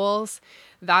 your goals,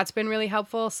 that's been really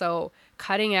helpful. So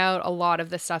cutting out a lot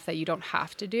of the stuff that you don't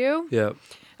have to do. Yeah.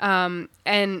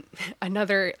 And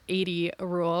another 80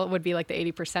 rule would be like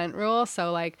the 80% rule.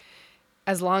 So like,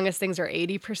 as long as things are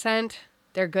 80%,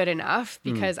 they're good enough,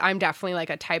 because I'm definitely like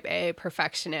a type A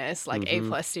perfectionist, like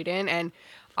A+ student. And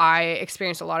I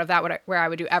experienced a lot of that where I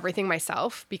would do everything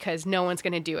myself because no one's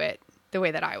going to do it the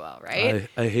way that I will. Right.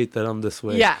 I hate that I'm this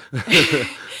way. Yeah.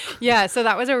 Yeah. So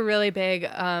that was a really big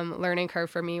learning curve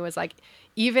for me, was like,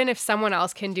 even if someone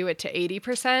else can do it to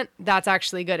 80%, that's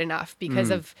actually good enough because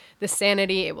of the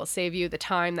sanity. It will save you the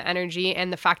time, the energy,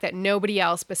 and the fact that nobody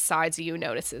else besides you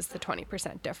notices the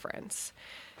 20% difference.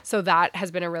 So that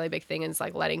has been a really big thing, is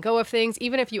like letting go of things.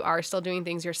 Even if you are still doing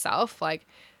things yourself, like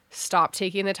stop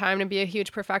taking the time to be a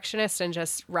huge perfectionist and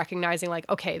just recognizing like,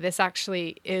 okay, this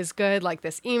actually is good. Like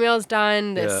this email's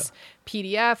done, this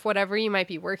PDF, whatever you might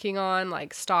be working on,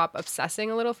 like stop obsessing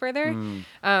a little further.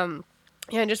 And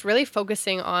just really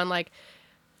focusing on like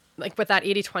with that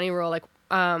 80-20 rule, like,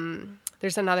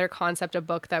 there's another concept, a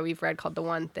book that we've read called The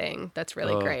One Thing that's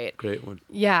really great. Great one.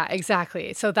 Yeah,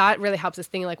 exactly. So that really helps us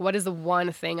think like, what is the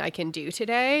one thing I can do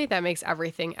today that makes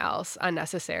everything else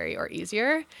unnecessary or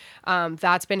easier?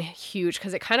 That's been huge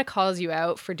because it kind of calls you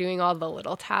out for doing all the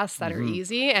little tasks that are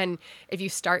easy. And if you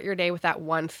start your day with that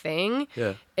one thing,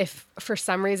 if for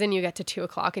some reason you get to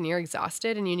 2:00 and you're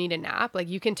exhausted and you need a nap, like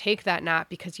you can take that nap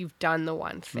because you've done the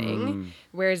one thing.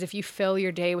 Whereas if you fill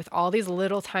your day with all these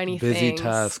little tiny busy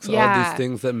tasks, all these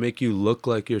things that make you look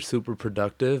like you're super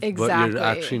productive, but you're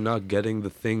actually not getting the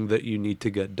thing that you need to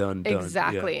get done.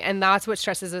 Exactly. Yeah. And that's what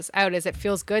stresses us out, is it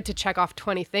feels good to check off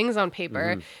 20 things on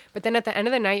paper, but then at the end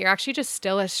of the night, you're actually just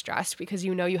still as stressed because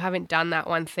you know you haven't done that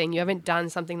one thing. You haven't done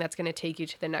something that's going to take you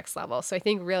to the next level. So I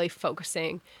think really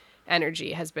focusing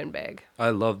energy has been big.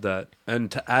 I love that.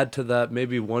 And to add to that,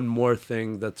 maybe one more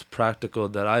thing that's practical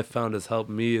that I found has helped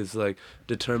me is like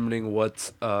determining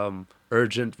what's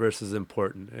urgent versus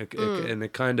important. And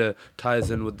it kind of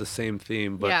ties in with the same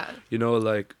theme, but you know,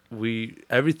 like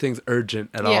everything's urgent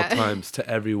at all times to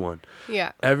everyone.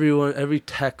 Everyone, every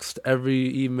text,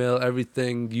 every email,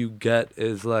 everything you get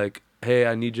is like, hey,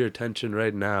 I need your attention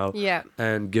right now.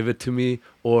 And give it to me.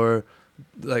 Or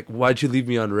like, why'd you leave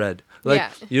me on red?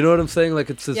 Like, you know what I'm saying? Like,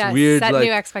 it's this weird, set like,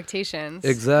 new expectations.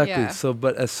 Exactly. So,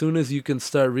 but as soon as you can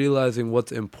start realizing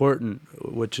what's important,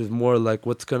 which is more like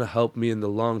what's going to help me in the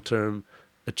long term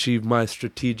achieve my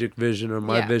strategic vision or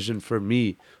my vision for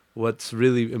me, what's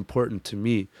really important to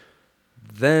me,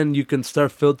 then you can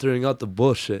start filtering out the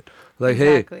bullshit. Like,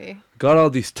 hey, got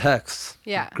all these texts.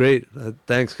 Great.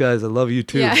 Thanks, guys. I love you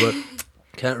too, but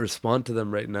can't respond to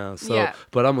them right now. So,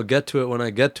 but I'm going to get to it when I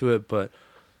get to it, but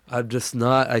I'm just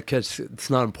not, it's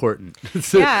not important.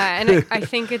 And I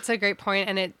think it's a great point,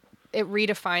 and it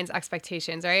redefines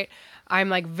expectations, right? I'm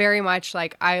like very much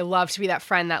like, I love to be that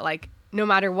friend that like, no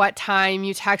matter what time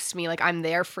you text me, like I'm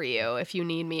there for you if you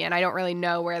need me. And I don't really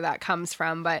know where that comes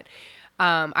from, but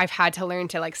I've had to learn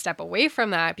to like step away from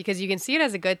that, because you can see it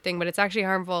as a good thing, but it's actually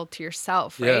harmful to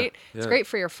yourself, right? It's great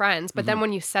for your friends, but then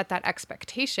when you set that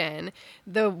expectation,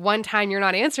 the one time you're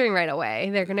not answering right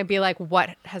away, they're going to be like,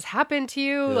 what has happened to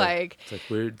you? Like, it's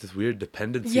like this weird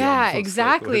dependency.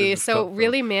 Exactly. Like, so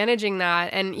really managing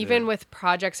that. And even with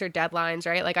projects or deadlines,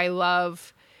 right? Like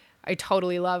I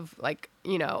totally love like,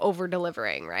 you know, over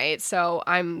delivering, right? So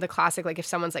I'm the classic, like if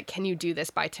someone's like, can you do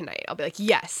this by tonight? I'll be like,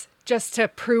 yes, just to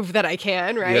prove that I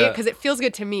can, right? Because it feels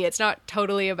good to me. It's not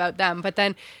totally about them. But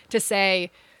then to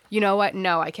say, you know what,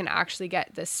 no, I can actually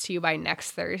get this to you by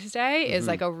next Thursday is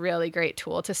like a really great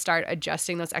tool to start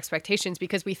adjusting those expectations,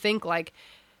 because we think like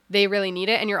they really need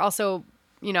it. And you're also,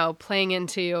 you know, playing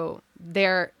into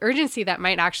their urgency that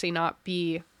might actually not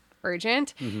be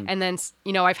urgent. And then,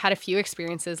 you know, I've had a few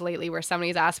experiences lately where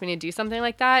somebody's asked me to do something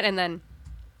like that, and then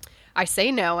I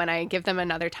say no and I give them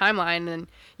another timeline, and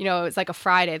you know, it's like a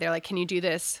Friday, they're like, can you do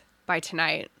this by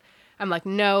tonight? I'm like,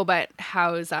 no, but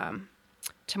how's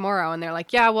tomorrow. And they're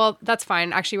like, yeah, well, that's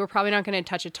fine. Actually, we're probably not going to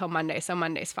touch it till Monday. So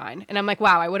Monday's fine. And I'm like,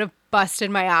 wow, I would have busted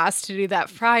my ass to do that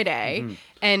Friday.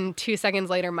 And 2 seconds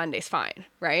later, Monday's fine.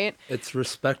 Right. It's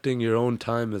respecting your own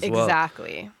time as well.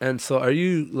 Exactly. And so are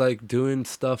you like doing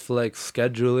stuff like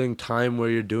scheduling time where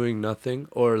you're doing nothing,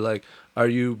 or like are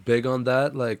you big on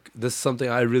that? Like, this is something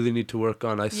I really need to work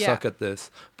on. I suck at this.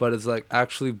 But it's like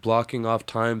actually blocking off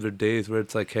times or days where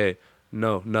it's like, hey,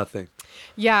 no, nothing.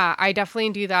 Yeah, I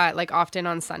definitely do that. Like often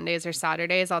on Sundays or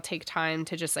Saturdays, I'll take time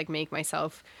to just like make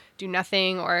myself do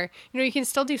nothing. Or, you know, you can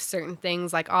still do certain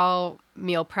things. Like I'll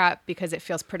meal prep because it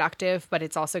feels productive, but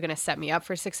it's also going to set me up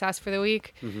for success for the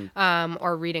week.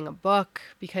 Or reading a book,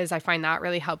 because I find that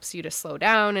really helps you to slow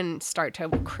down and start to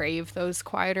crave those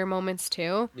quieter moments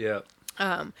too. Yeah.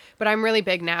 But I'm really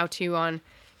big now too on,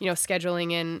 you know,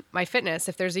 scheduling in my fitness.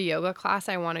 If there's a yoga class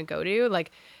I want to go to,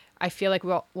 like I feel like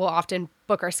we'll often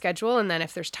book our schedule, and then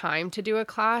if there's time to do a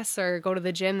class or go to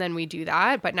the gym, then we do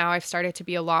that. But now I've started to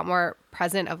be a lot more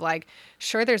present of like,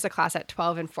 sure, there's a class at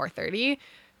 12 and 4:30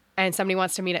 and somebody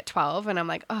wants to meet at 12 and I'm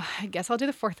like, oh, I guess I'll do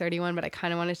the 4:30 one, but I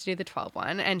kind of wanted to do the 12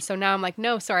 one. And so now I'm like,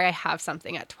 no, sorry, I have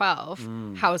something at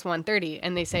 12. How's 1:30?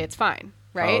 And they say it's fine.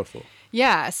 Right. Powerful.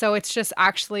 Yeah. So it's just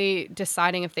actually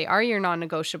deciding if they are your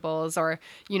non-negotiables, or,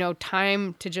 you know,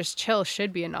 time to just chill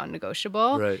should be a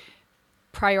non-negotiable. Right.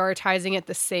 Prioritizing it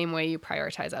the same way you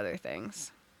prioritize other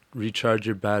things. Recharge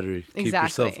your battery. Keep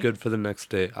yourself good for the next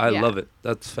day. I love it.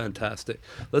 That's fantastic.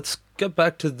 Let's get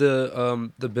back to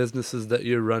the businesses that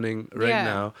you're running right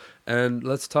now, and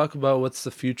let's talk about what's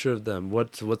the future of them.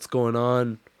 What's going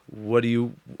on? What do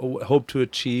you hope to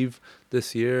achieve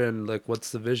this year, and like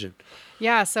what's the vision?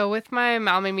 Yeah, so with my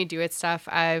Mal Made Me Do It stuff,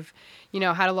 I've, you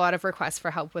know, had a lot of requests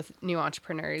for help with new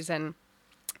entrepreneurs, and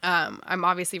I'm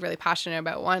obviously really passionate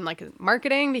about, one, like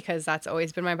marketing, because that's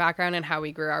always been my background and how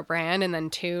we grew our brand. And then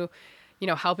two, you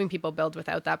know, helping people build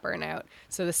without that burnout.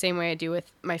 So the same way I do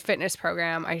with my fitness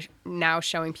program, I now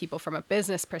showing people from a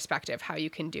business perspective how you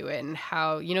can do it, and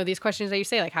how, you know, these questions that you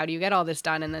say, like, how do you get all this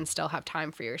done and then still have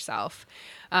time for yourself?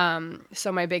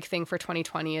 So my big thing for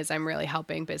 2020 is I'm really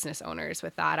helping business owners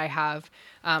with that. I have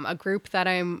a group that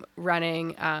I'm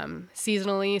running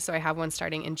seasonally. So I have one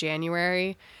starting in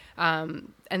January.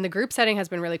 And the group setting has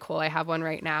been really cool. I have one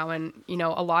right now. And, you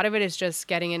know, a lot of it is just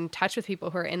getting in touch with people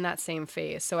who are in that same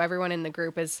phase. So everyone in the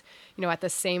group is, you know, at the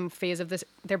same phase of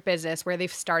their business where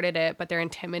they've started it, but they're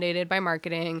intimidated by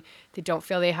marketing. They don't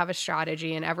feel they have a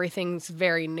strategy, and everything's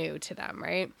very new to them,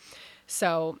 right?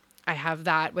 So I have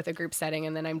that with a group setting,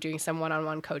 and then I'm doing some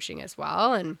one-on-one coaching as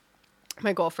well. And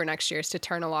my goal for next year is to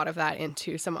turn a lot of that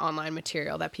into some online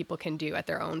material that people can do at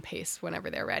their own pace whenever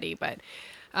they're ready. But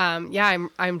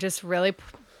I'm just really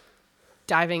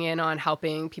diving in on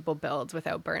helping people build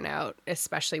without burnout,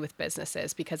 especially with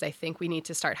businesses, because I think we need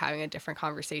to start having a different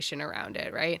conversation around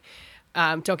it, right?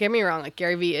 Don't get me wrong, like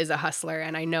Gary Vee is a hustler,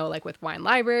 and I know like with Wine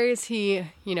Libraries, he,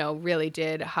 you know, really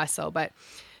did hustle, but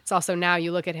it's also now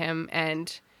you look at him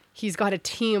and he's got a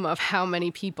team of how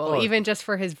many people, even just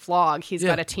for his vlog, he's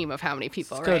got a team of how many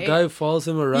people, he's right? got a guy who follows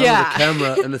him around with a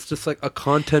camera, and it's just like a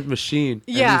content machine.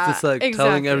 And he's just like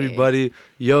telling everybody,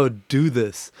 yo, do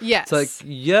this. Yes. It's like,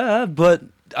 yeah, but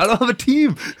I don't have a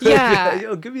team. Yeah.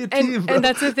 Yo, give me a team, bro. And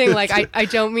that's the thing. Like, I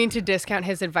don't mean to discount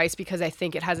his advice, because I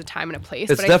think it has a time and a place.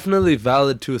 It's definitely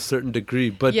valid to a certain degree,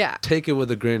 but take it with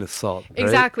a grain of salt. Right?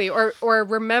 Exactly. Or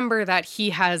remember that he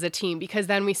has a team, because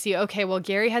then we see, okay, well,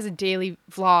 Gary has a daily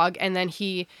vlog, and then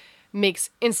he makes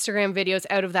Instagram videos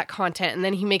out of that content, and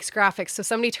then he makes graphics. So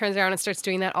somebody turns around and starts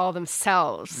doing that all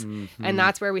themselves. And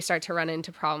that's where we start to run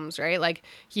into problems, right? Like,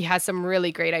 he has some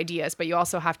really great ideas, but you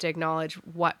also have to acknowledge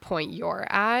what point you're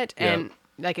at. And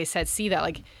like I said, see that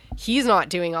like he's not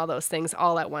doing all those things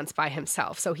all at once by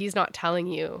himself. So he's not telling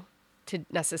you to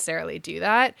necessarily do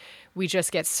that. We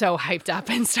just get so hyped up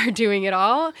and start doing it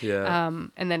all. Yeah.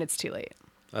 And then it's too late.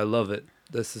 I love it.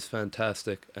 This is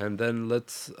fantastic. And then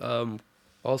let's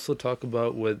also talk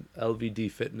about with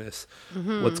LVD Fitness.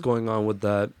 What's going on with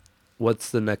that? What's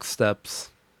the next steps?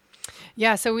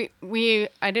 Yeah, so we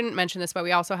I didn't mention this, but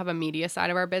we also have a media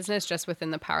side of our business just within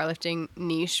the powerlifting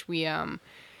niche. We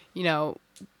you know,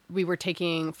 we were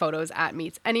taking photos at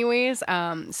meets anyways.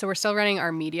 So we're still running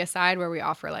our media side where we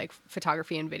offer like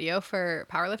photography and video for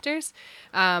powerlifters.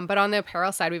 But on the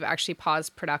apparel side, we've actually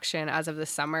paused production as of this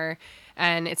summer.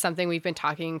 And it's something we've been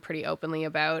talking pretty openly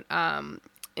about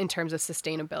in terms of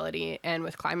sustainability and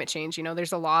with climate change. You know,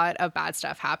 there's a lot of bad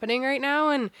stuff happening right now,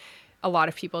 and a lot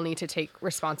of people need to take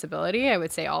responsibility. I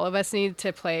would say all of us need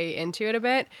to play into it a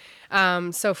bit.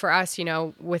 So for us, you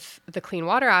know, with the clean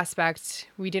water aspect,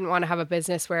 we didn't want to have a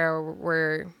business where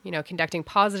we're, you know, conducting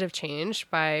positive change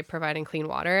by providing clean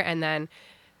water and then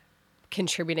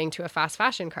contributing to a fast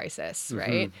fashion crisis,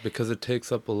 right? Because it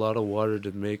takes up a lot of water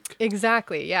to make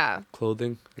Exactly, yeah.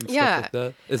 clothing and Yeah. stuff like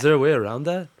that. Is there a way around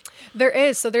that? There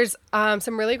is. So there's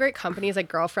some really great companies, like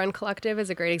Girlfriend Collective is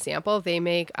a great example. They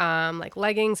make like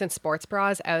leggings and sports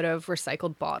bras out of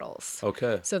recycled bottles.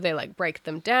 Okay. So they like break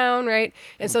them down, right?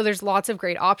 And so there's lots of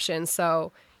great options.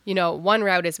 So, you know, one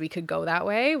route is we could go that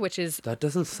way, which is, That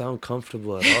doesn't sound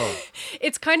comfortable at all.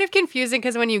 it's kind of confusing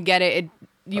because when you get it,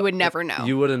 you would never know.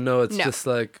 You wouldn't know. It's No. just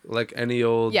like any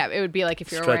old. Yeah, it would be like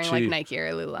if you were wearing stretchy- like Nike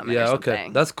or Lululemon Yeah, or something. okay.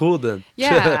 That's cool then.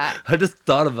 Yeah. I just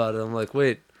thought about it. I'm like,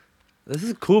 wait, this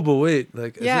is cool, but wait,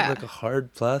 like, is Yeah. it like a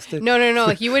hard plastic? No.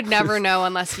 Like you would never know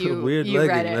unless you Weird you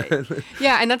read legging, it. man.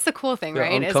 Yeah, and that's the cool thing,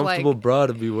 right? It's Uncomfortable like bra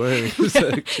to be wearing. It's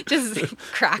like, just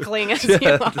crackling as you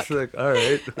yeah, walk. just like, all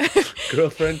right,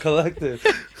 Girlfriend Collective.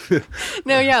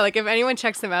 No, yeah, like if anyone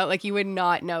checks them out, like you would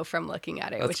not know from looking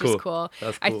at it, That's which cool. is cool.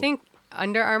 That's I cool. think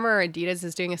Under Armour or Adidas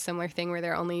is doing a similar thing where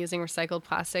they're only using recycled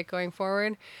plastic going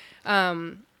forward.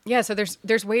 Yeah, so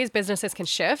there's ways businesses can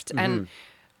shift, and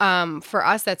for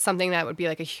us, that's something that would be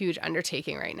like a huge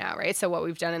undertaking right now, right? So what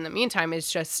we've done in the meantime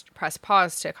is just press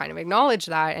pause to kind of acknowledge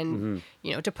that, and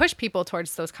you know, to push people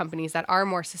towards those companies that are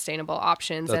more sustainable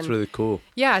options. That's and really cool.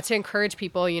 yeah, to encourage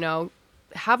people, you know,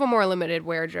 have a more limited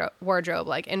wardrobe,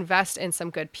 like invest in some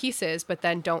good pieces, but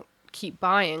then don't keep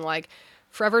buying. Like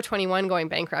Forever 21 going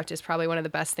bankrupt is probably one of the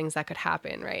best things that could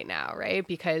happen right now, right?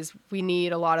 Because we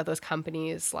need a lot of those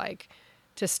companies like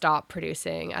to stop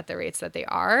producing at the rates that they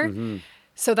are.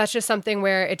 So that's just something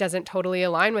where it doesn't totally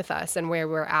align with us and where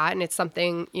we're at. And it's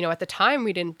something, you know, at the time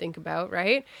we didn't think about,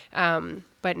 right?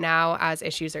 But now as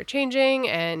issues are changing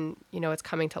and, you know, it's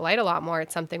coming to light a lot more,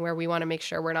 it's something where we want to make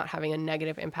sure we're not having a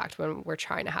negative impact when we're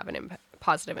trying to have an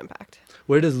positive impact.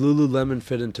 Where does Lululemon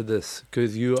fit into this?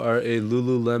 Because you are a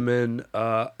Lululemon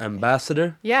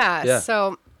ambassador. Yeah.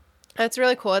 So that's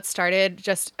really cool. It started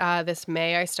just this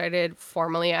May. I started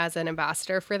formally as an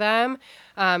ambassador for them.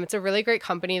 It's a really great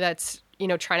company that's, you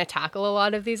know, trying to tackle a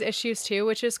lot of these issues too,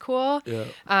 which is cool. Yeah.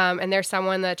 And they're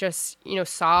someone that just, you know,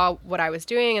 saw what I was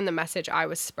doing and the message I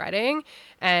was spreading,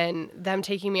 and them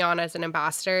taking me on as an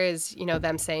ambassador is, you know,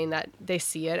 them saying that they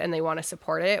see it and they want to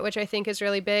support it, which I think is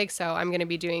really big. So I'm going to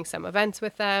be doing some events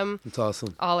with them. It's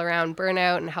awesome. All around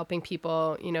burnout and helping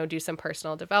people, you know, do some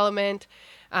personal development.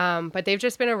 But they've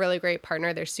just been a really great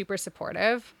partner. They're super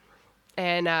supportive.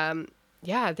 And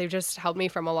yeah, they've just helped me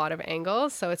from a lot of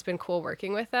angles. So it's been cool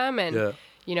working with them. And,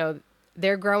 you know,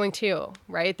 they're growing too,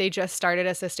 right? They just started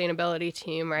a sustainability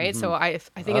team, right? So I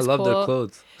think it's I love cool. their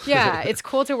clothes. Yeah, it's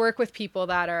cool to work with people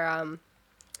that are,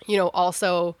 you know,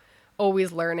 also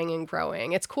always learning and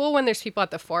growing. It's cool when there's people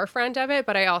at the forefront of it,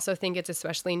 but I also think it's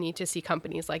especially neat to see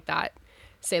companies like that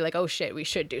say like, oh shit, we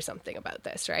should do something about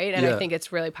this, right? And I think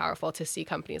it's really powerful to see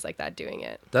companies like that doing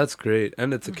it. That's great.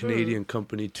 And it's a Canadian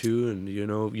company too. And, you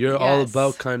know, you're all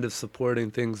about kind of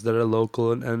supporting things that are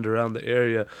local and around the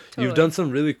area. Totally. You've done some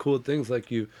really cool things.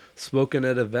 Like you've spoken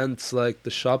at events like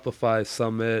the Shopify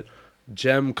Summit,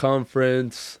 GEM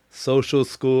Conference, Social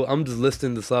School. I'm just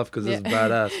listing this off because it's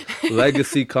badass.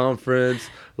 Legacy Conference,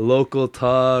 Local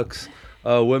Talks,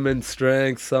 Women's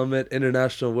Strength Summit,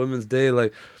 International Women's Day.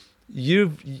 Like,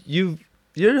 you're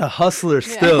a hustler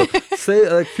still. Say,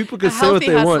 like, people can say what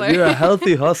they want. You're a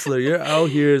healthy hustler. You're out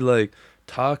here like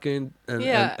talking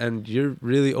and you're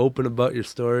really open about your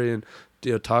story and,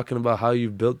 you know, talking about how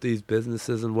you've built these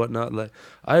businesses and whatnot. Like,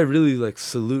 I really like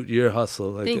salute your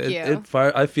hustle. Like, Thank you.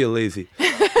 I feel lazy.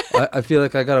 I feel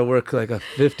like I gotta work like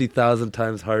 50,000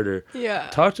 times harder. Yeah.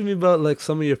 Talk to me about like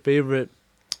some of your favorite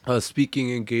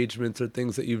speaking engagements or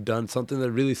things that you've done, something that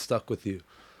really stuck with you.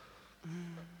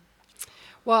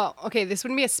 Well, okay, this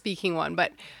wouldn't be a speaking one,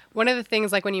 but one of the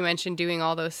things, like when you mentioned doing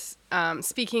all those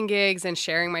speaking gigs and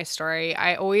sharing my story,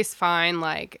 I always find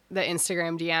like the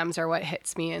Instagram DMs are what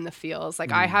hits me in the feels.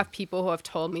 Like I have people who have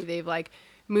told me they've like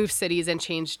moved cities and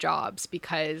changed jobs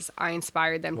because I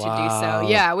inspired them to do so.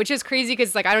 Yeah, which is crazy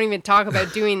because like I don't even talk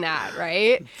about doing that,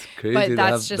 right? It's crazy but to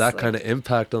that's have just that like, kind of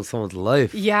impact on someone's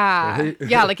life. Yeah. Right?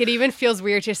 Yeah, like it even feels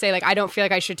weird to say like I don't feel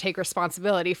like I should take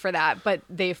responsibility for that, but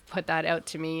they've put that out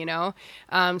to me, you know?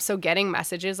 So getting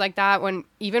messages like that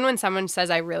even when someone says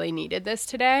I really needed this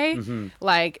today,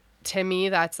 like to me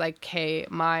that's like, okay,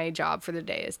 my job for the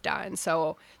day is done.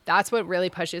 So that's what really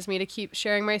pushes me to keep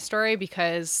sharing my story,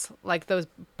 because like those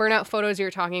burnout photos you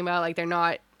were talking about, like they're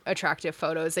not attractive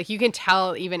photos. Like you can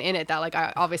tell even in it that like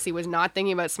I obviously was not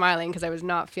thinking about smiling because I was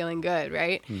not feeling good,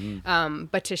 right?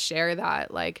 But to share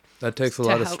that, like that takes a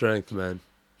lot of strength, man.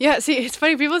 Yeah, see, it's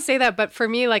funny people say that, but for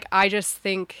me, like I just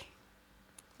think,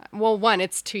 well, one,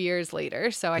 it's 2 years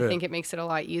later, so I think it makes it a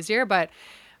lot easier. But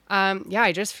Yeah,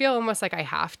 I just feel almost like I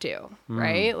have to,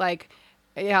 right? Like,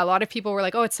 yeah, a lot of people were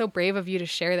like, oh, it's so brave of you to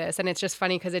share this. And it's just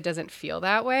funny because it doesn't feel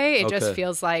that way. It just Okay.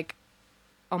 feels like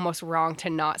almost wrong to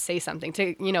not say something,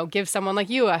 to, give someone like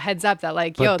you a heads up that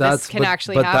like, But yo, this can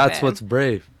actually happen. But that's what's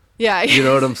brave. Yeah. You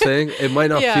know what I'm saying? It might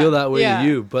not Yeah, feel that way yeah. to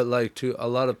you, but like to a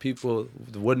lot of people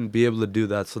wouldn't be able to do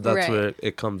that. So that's Right. where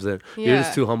it comes in. You're Yeah.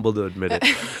 just too humble to admit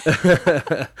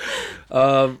it.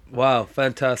 Wow,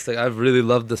 fantastic. I've really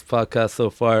loved this podcast so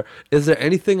far. Is there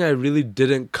anything I really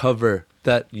didn't cover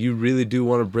that you really do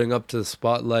want to bring up to the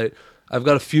spotlight? I've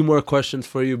got a few more questions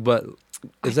for you, but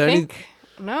is there any...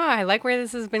 No, I like where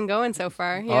this has been going so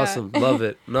far. Yeah. Awesome. Love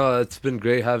it. No, it's been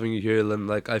great having you here, Lynn.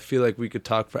 Like, I feel like we could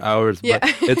talk for hours, but Yeah.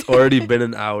 it's already been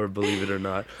an hour, believe it or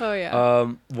not. Oh,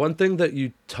 yeah. One thing that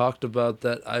you talked about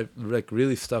that I like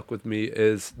really stuck with me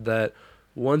is that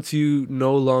once you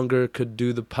no longer could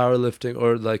do the powerlifting,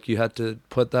 or like you had to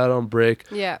put that on break,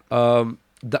 Yeah.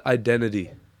 the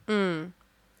identity.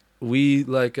 We,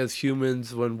 like, as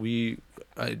humans, when we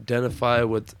identify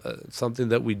with something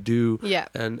that we do, Yeah.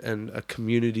 and a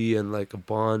community and like a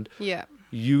bond, Yeah.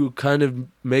 you kind of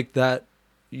make that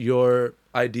your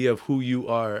idea of who you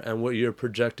are and what you're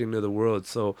projecting to the world.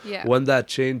 So Yeah. when that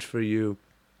changed for you,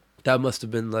 that must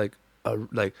have been like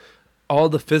all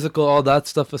the physical, all that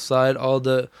stuff aside, all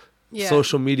the Yeah.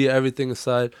 social media, everything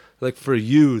aside, like for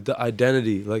you, the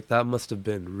identity, like that must have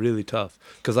been really tough.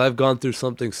 Because I've gone through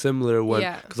something similar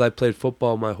because I played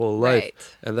football my whole life. Right.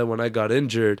 And then when I got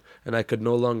injured and I could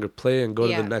no longer play and go to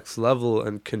Yeah. the next level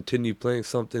and continue playing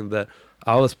something that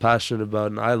I was passionate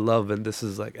about and I love, and this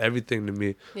is like everything to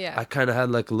me. Yeah. I kind of had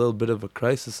like a little bit of a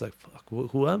crisis, like, fuck,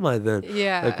 who am I then?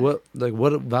 Yeah. Like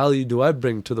what value do I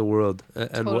bring to the world and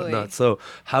Totally. whatnot? So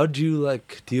how do you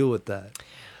like deal with that?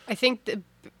 I think,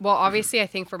 well, obviously, I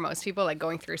think for most people, like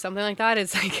going through something like that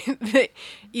is like the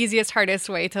easiest, hardest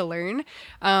way to learn.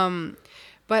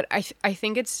 But I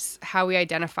think it's how we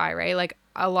identify, right? Like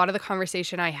a lot of the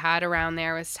conversation I had around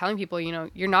there was telling people,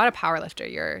 you're not a power lifter.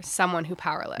 You're someone who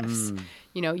power lifts.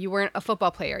 You weren't a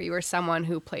football player. You were someone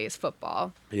who plays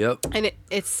football. Yep. And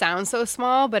it sounds so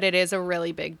small, but it is a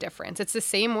really big difference. It's the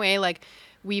same way, like,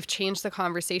 we've changed the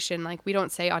conversation. Like, we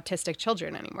don't say autistic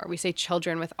children anymore. We say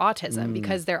children with autism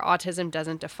because their autism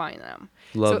doesn't define them.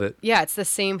 Love it. Yeah, it's the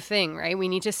same thing, right? We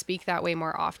need to speak that way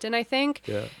more often, I think.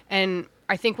 Yeah. And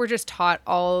I think we're just taught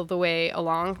all the way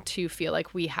along to feel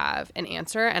like we have an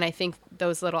answer. And I think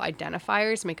those little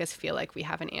identifiers make us feel like we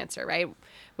have an answer, right?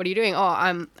 What are you doing? Oh,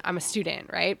 I'm a student,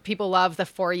 right? People love the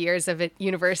 4 years of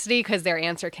university because their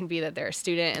answer can be that they're a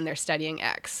student and they're studying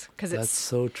X. Because That's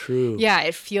so true. yeah,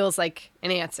 it feels like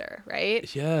an answer,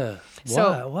 right? Yeah.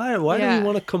 So- Why do yeah. we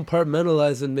want to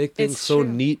compartmentalize and make things It's so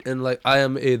true. neat and like I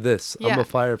am this. I'm Yeah. a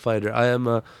firefighter. I am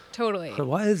a Totally.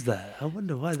 Why is that? I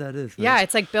wonder why that is. Man. Yeah,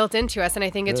 it's like built into us. And I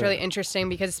think it's Yeah. really interesting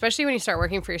because especially when you start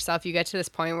working for yourself, you get to this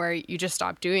point where you just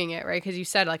stop doing it, right? Because you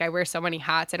said, like, I wear so many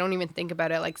hats. I don't even think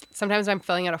about it. Like, sometimes I'm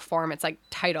filling out a form. It's like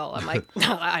title. I'm like,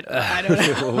 no, I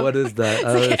don't know. What is that?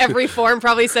 Like, every form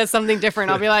probably says something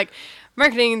different. I'll be like,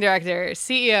 marketing director,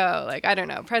 CEO, like, I don't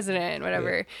know, president,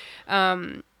 whatever.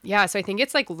 Yeah, so I think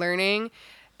it's like learning.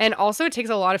 And also it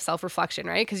takes a lot of self-reflection,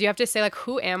 right? Because you have to say, like,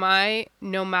 who am I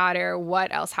no matter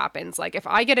what else happens? Like, if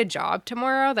I get a job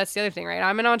tomorrow, that's the other thing, right?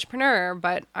 I'm an entrepreneur,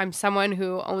 but I'm someone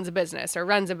who owns a business or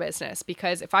runs a business.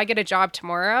 Because if I get a job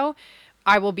tomorrow,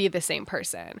 I will be the same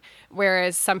person.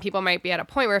 Whereas some people might be at a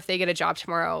point where if they get a job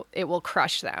tomorrow, it will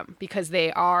crush them because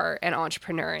they are an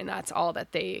entrepreneur and that's all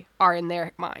that they are in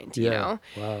their mind, you know?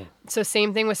 Wow. So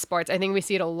same thing with sports. I think we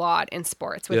see it a lot in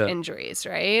sports with injuries,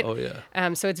 right? Oh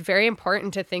yeah. So it's very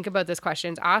important to think about those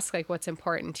questions. Ask, like, what's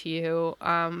important to you.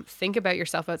 Think about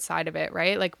yourself outside of it,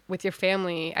 right? Like with your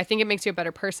family, I think it makes you a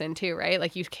better person too, right?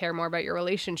 Like you care more about your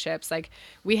relationships. Like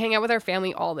we hang out with our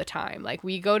family all the time. Like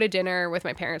we go to dinner with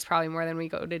my parents probably more than we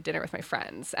go to dinner with my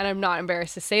friends. And I'm not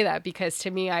embarrassed to say that because to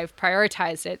me, I've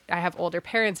prioritized it. I have older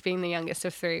parents being the youngest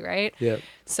of three, right? Yeah.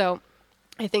 So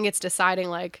I think it's deciding,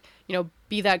 like,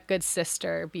 be that good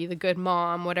sister, be the good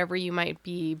mom, whatever you might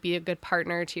be a good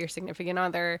partner to your significant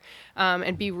other,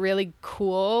 and be really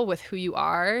cool with who you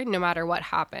are no matter what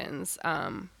happens.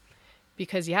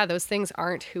 Because those things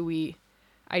aren't who we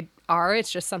are.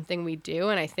 It's just something we do.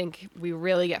 And I think we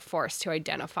really get forced to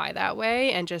identify that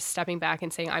way, and just stepping back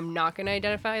and saying, I'm not going to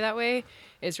identify that way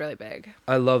is really big.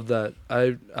 I love that.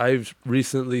 I've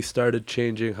recently started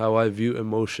changing how I view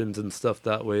emotions and stuff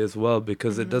that way as well,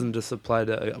 because it doesn't just apply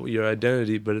to your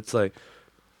identity, but it's like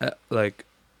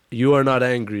you are not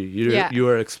angry. Yeah. You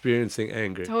are experiencing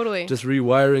anger. Totally. Just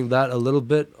rewiring that a little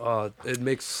bit, it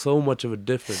makes so much of a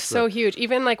difference. So huge.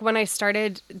 Even like when I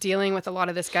started dealing with a lot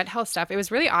of this gut health stuff, it was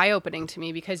really eye-opening to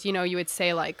me because, you know, you would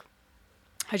say like,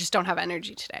 I just don't have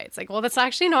energy today. It's like, well, that's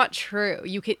actually not true.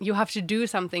 You have to do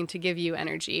something to give you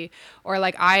energy. Or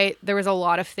like there was a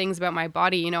lot of things about my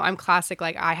body, you know, I'm classic,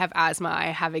 like I have asthma, I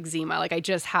have eczema, like I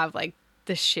just have like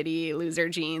the shitty loser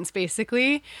genes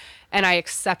basically. And I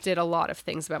accepted a lot of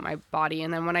things about my body.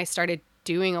 And then when I started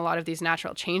doing a lot of these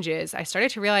natural changes, I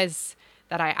started to realize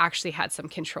that I actually had some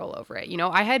control over it. You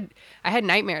know, I had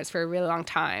nightmares for a really long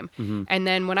time. Mm-hmm. And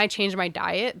then when I changed my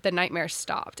diet, the nightmares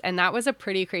stopped. And that was a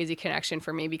pretty crazy connection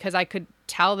for me because I could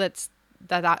tell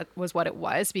that was what it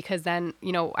was, because then,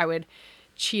 you know, I would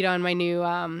cheat on my new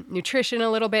nutrition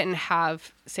a little bit and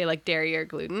have, say, like dairy or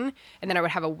gluten, and then I would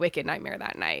have a wicked nightmare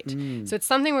that night. So it's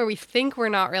something where we think we're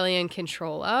not really in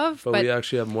control of, but we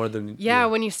actually have more than... Yeah,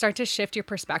 when you start to shift your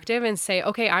perspective and say,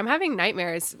 okay, I'm having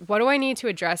nightmares. What do I need to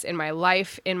address in my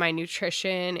life, in my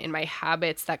nutrition, in my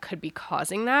habits that could be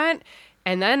causing that?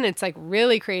 And then it's like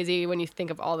really crazy when you think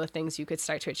of all the things you could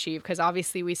start to achieve, because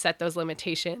obviously we set those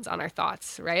limitations on our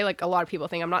thoughts, right? Like a lot of people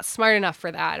think I'm not smart enough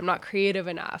for that. I'm not creative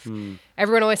enough.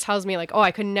 Everyone always tells me like, oh,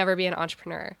 I could never be an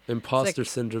entrepreneur. Imposter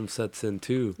syndrome sets in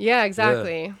too. Yeah,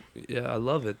 exactly. Yeah, I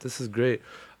love it. This is great.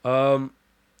 I'm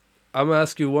going to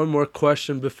ask you one more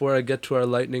question before I get to our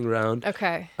lightning round.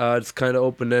 Okay. It's kind of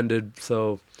open-ended,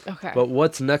 so... Okay. But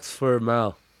what's next for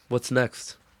Mal? What's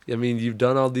next? I mean, you've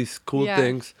done all these cool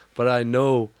things, but I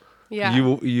know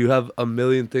you have a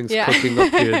million things cooking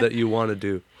up here that you want to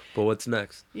do. But what's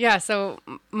next? Yeah, so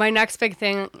my next big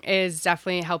thing is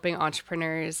definitely helping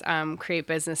entrepreneurs create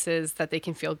businesses that they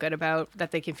can feel good about,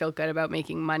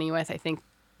 making money with. I think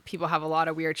people have a lot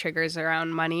of weird triggers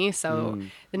around money. So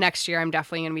the next year, I'm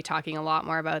definitely going to be talking a lot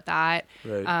more about that.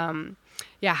 Right.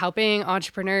 Helping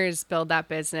entrepreneurs build that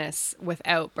business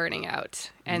without burning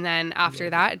out. And then after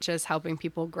that, just helping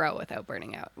people grow without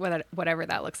burning out, whatever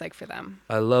that looks like for them.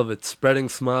 I love it. Spreading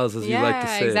smiles, as you like to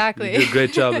say. Exactly. You do a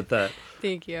great job at that.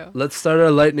 Thank you. Let's start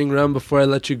our lightning round before I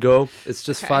let you go. It's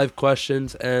just 5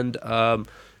 questions, and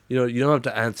you don't have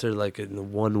to answer like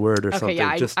in one word or something.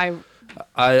 Yeah, just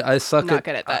I suck not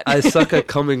good at that. I suck at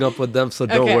coming up with them, so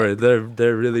don't worry.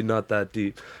 They're really not that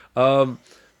deep.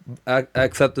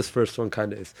 Except this first one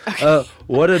kind of is. Okay.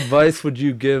 What advice would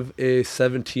you give a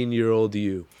 17-year-old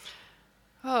you?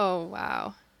 Oh,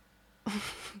 wow.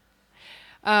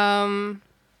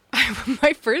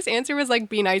 My first answer was like,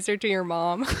 be nicer to your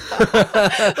mom.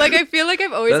 Like, I feel like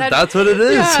I've always that's what it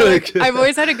is. Yeah, like, I've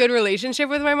always had a good relationship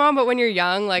with my mom, but when you're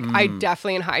young, like I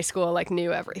definitely in high school like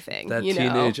knew everything. That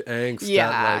teenage angst.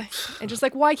 Yeah. And just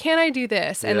like, why can't I do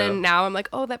this? And then now I'm like,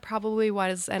 oh, that probably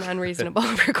was an unreasonable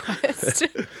request.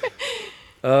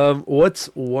 What's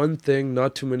one thing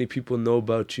not too many people know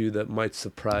about you that might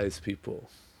surprise people?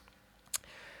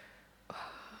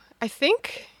 I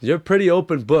think you're a pretty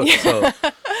open book, so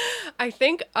I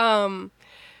think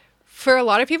for a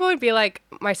lot of people it would be like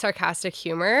my sarcastic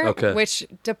humor, which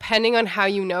depending on how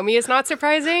you know me is not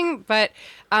surprising, but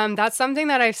that's something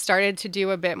that I've started to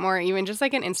do a bit more, even just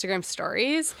like in Instagram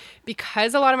stories,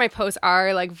 because a lot of my posts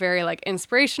are like very like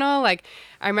inspirational. Like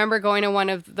I remember going to one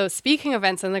of those speaking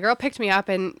events and the girl picked me up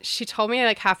and she told me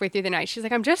like halfway through the night, she's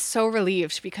like, I'm just so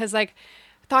relieved because like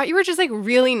thought you were just like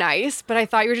really nice, but I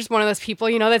thought you were just one of those people,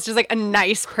 you know, that's just like a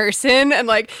nice person. And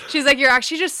like she's like, you're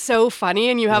actually just so funny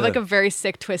and you have like a very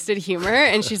sick twisted humor.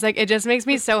 And she's like, it just makes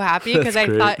me so happy because I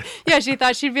thought she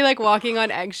thought she'd be like walking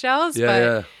on eggshells.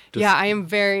 I am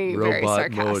very very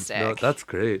sarcastic mode. No, that's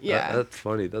great. Yeah, that's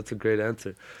funny. That's a great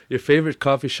answer. Your favorite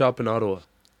coffee shop in Ottawa?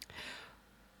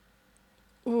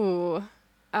 Ooh,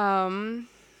 I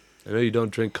know you don't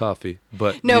drink coffee,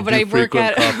 but no, but I work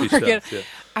at coffee shops. Yeah.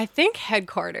 I think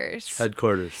Headquarters.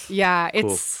 Cool. Yeah,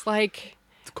 it's like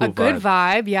cool a good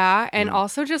vibe, yeah, and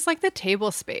also just like the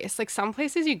table space. Like some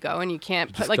places you go and you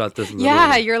can't put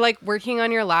like you're like working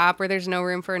on your lap where there's no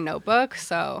room for a notebook.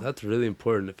 So that's really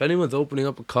important. If anyone's opening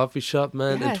up a coffee shop,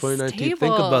 man, in 2019,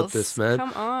 think about this, man.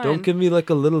 Come on. Don't give me like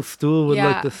a little stool with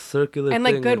like the circular and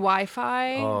thing. like good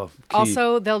Wi-Fi. Oh, key.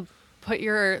 Also, they'll put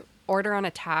your order on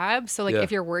a tab, so like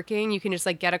if you're working you can just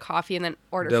like get a coffee and then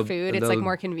order food. It's like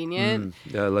more convenient.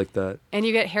 Yeah, I like that. And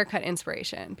you get haircut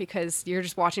inspiration because you're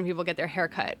just watching people get their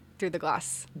haircut through the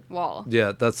glass wall.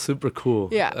 Yeah, that's super cool.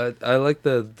 Yeah, I like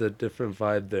the different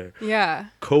vibe there. Yeah.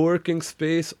 Co-working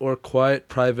space or quiet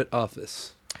private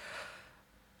office?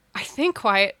 I think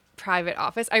quiet private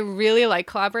office. I really like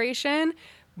collaboration,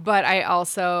 but I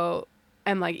also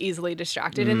am like easily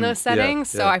distracted in those settings.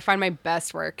 So I find my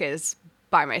best work is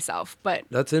by myself. But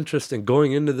that's interesting.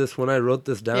 Going into this, when I wrote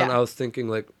this down, I was thinking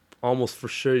like almost for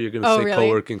sure you're gonna Oh, say really?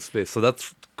 co-working space. So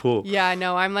that's cool. Yeah,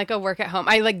 no, I'm like a work at home.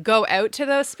 I like go out to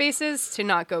those spaces to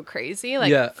not go crazy.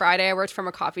 Like Yeah. Friday, I worked from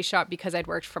a coffee shop because I'd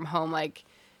worked from home like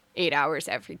 8 hours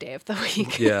every day of the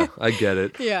week. Yeah, I get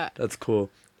it. Yeah. That's cool.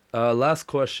 Last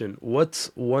question.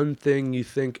 What's one thing you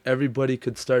think everybody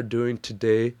could start doing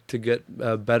today to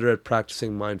get better at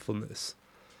practicing mindfulness?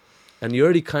 And you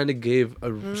already kind of gave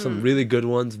some really good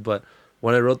ones, but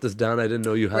when I wrote this down, I didn't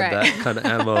know you had Right. that kind of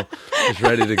ammo just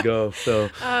ready to go. So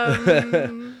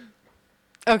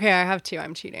Okay, I have two.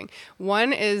 I'm cheating.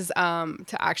 One is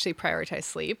to actually prioritize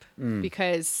sleep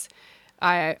because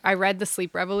I read The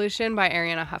Sleep Revolution by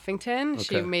Arianna Huffington. Okay.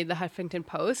 She made the Huffington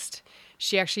Post.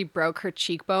 She actually broke her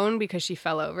cheekbone because she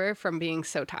fell over from being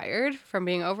so tired, from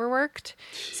being overworked.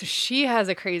 So she has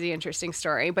a crazy interesting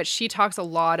story, but she talks a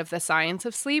lot of the science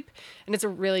of sleep. And it's a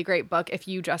really great book if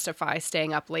you justify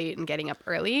staying up late and getting up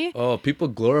early. oh, people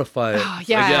glorify it. It's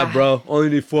yeah. like, yeah, bro, only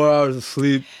need 4 hours of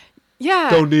sleep.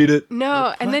 Yeah. Don't need it.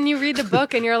 No, and then you read the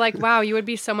book and you're like, wow, you would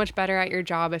be so much better at your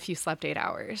job if you slept 8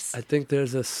 hours. I think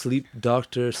there's a sleep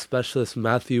doctor specialist,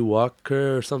 Matthew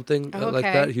Walker or something like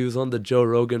Okay. that. He was on the Joe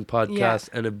Rogan podcast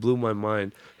and it blew my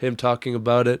mind. Him talking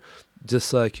about it,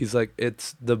 just like he's like,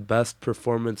 it's the best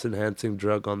performance enhancing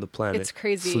drug on the planet. It's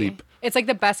crazy. Sleep. It's like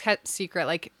the best kept secret.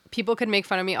 Like people could make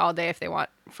fun of me all day if they want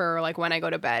for like when I go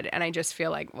to bed, and I just feel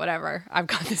like whatever. I've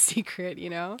got the secret, you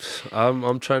know?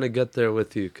 I'm trying to get there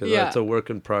with you because Yeah. that's a work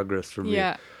in progress for me.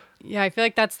 Yeah. Yeah, I feel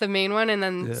like that's the main one. And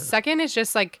then second is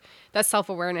just like that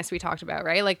self-awareness we talked about,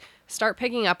 right? Like start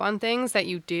picking up on things that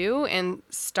you do and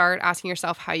start asking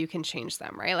yourself how you can change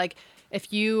them, right? Like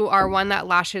if you are one that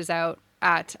lashes out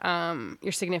at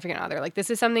your significant other, like this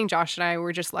is something Josh and I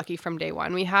were just lucky from day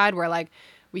one we had, where like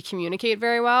we communicate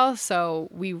very well, so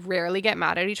we rarely get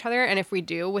mad at each other. And if we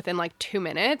do, within like 2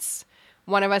 minutes,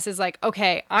 one of us is like,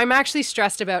 okay, I'm actually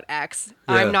stressed about X.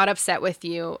 Yeah. I'm not upset with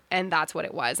you. And that's what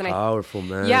it was. And Powerful,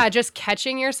 man. yeah, just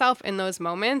catching yourself in those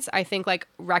moments. I think like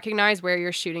recognize where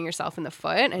you're shooting yourself in the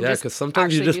foot. And Yeah, just because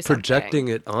sometimes you're actually just do something. projecting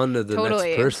it onto the Totally.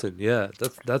 next person. Yeah,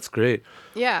 that's great.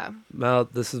 Yeah, Mal,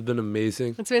 this has been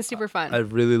amazing. it's been super fun. I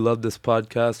really love this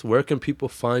podcast. Where can people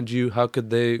find you? How could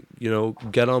they,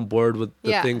 get on board with the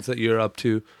Yeah. things that you're up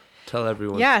to? Tell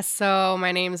everyone. Yeah, so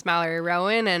my name is Mallory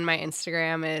Rowan, and my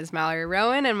Instagram is Mallory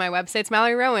Rowan, and my website's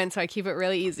Mallory Rowan, so I keep it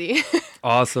really easy.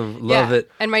 Awesome. Love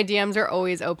it. And my DMs are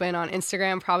always open on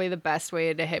Instagram, probably the best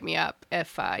way to hit me up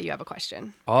if you have a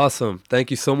question. Awesome.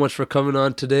 Thank you so much for coming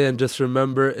on today. And just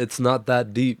remember, it's not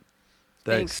that deep.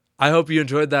 Thanks. I hope you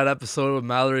enjoyed that episode with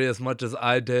Mallory as much as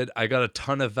I did. I got a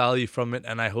ton of value from it,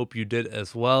 and I hope you did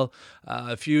as well.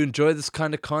 If you enjoy this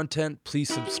kind of content,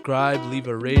 please subscribe, leave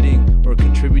a rating, or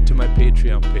contribute to my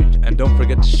Patreon page. And don't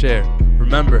forget to share.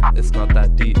 Remember, it's not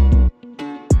that deep.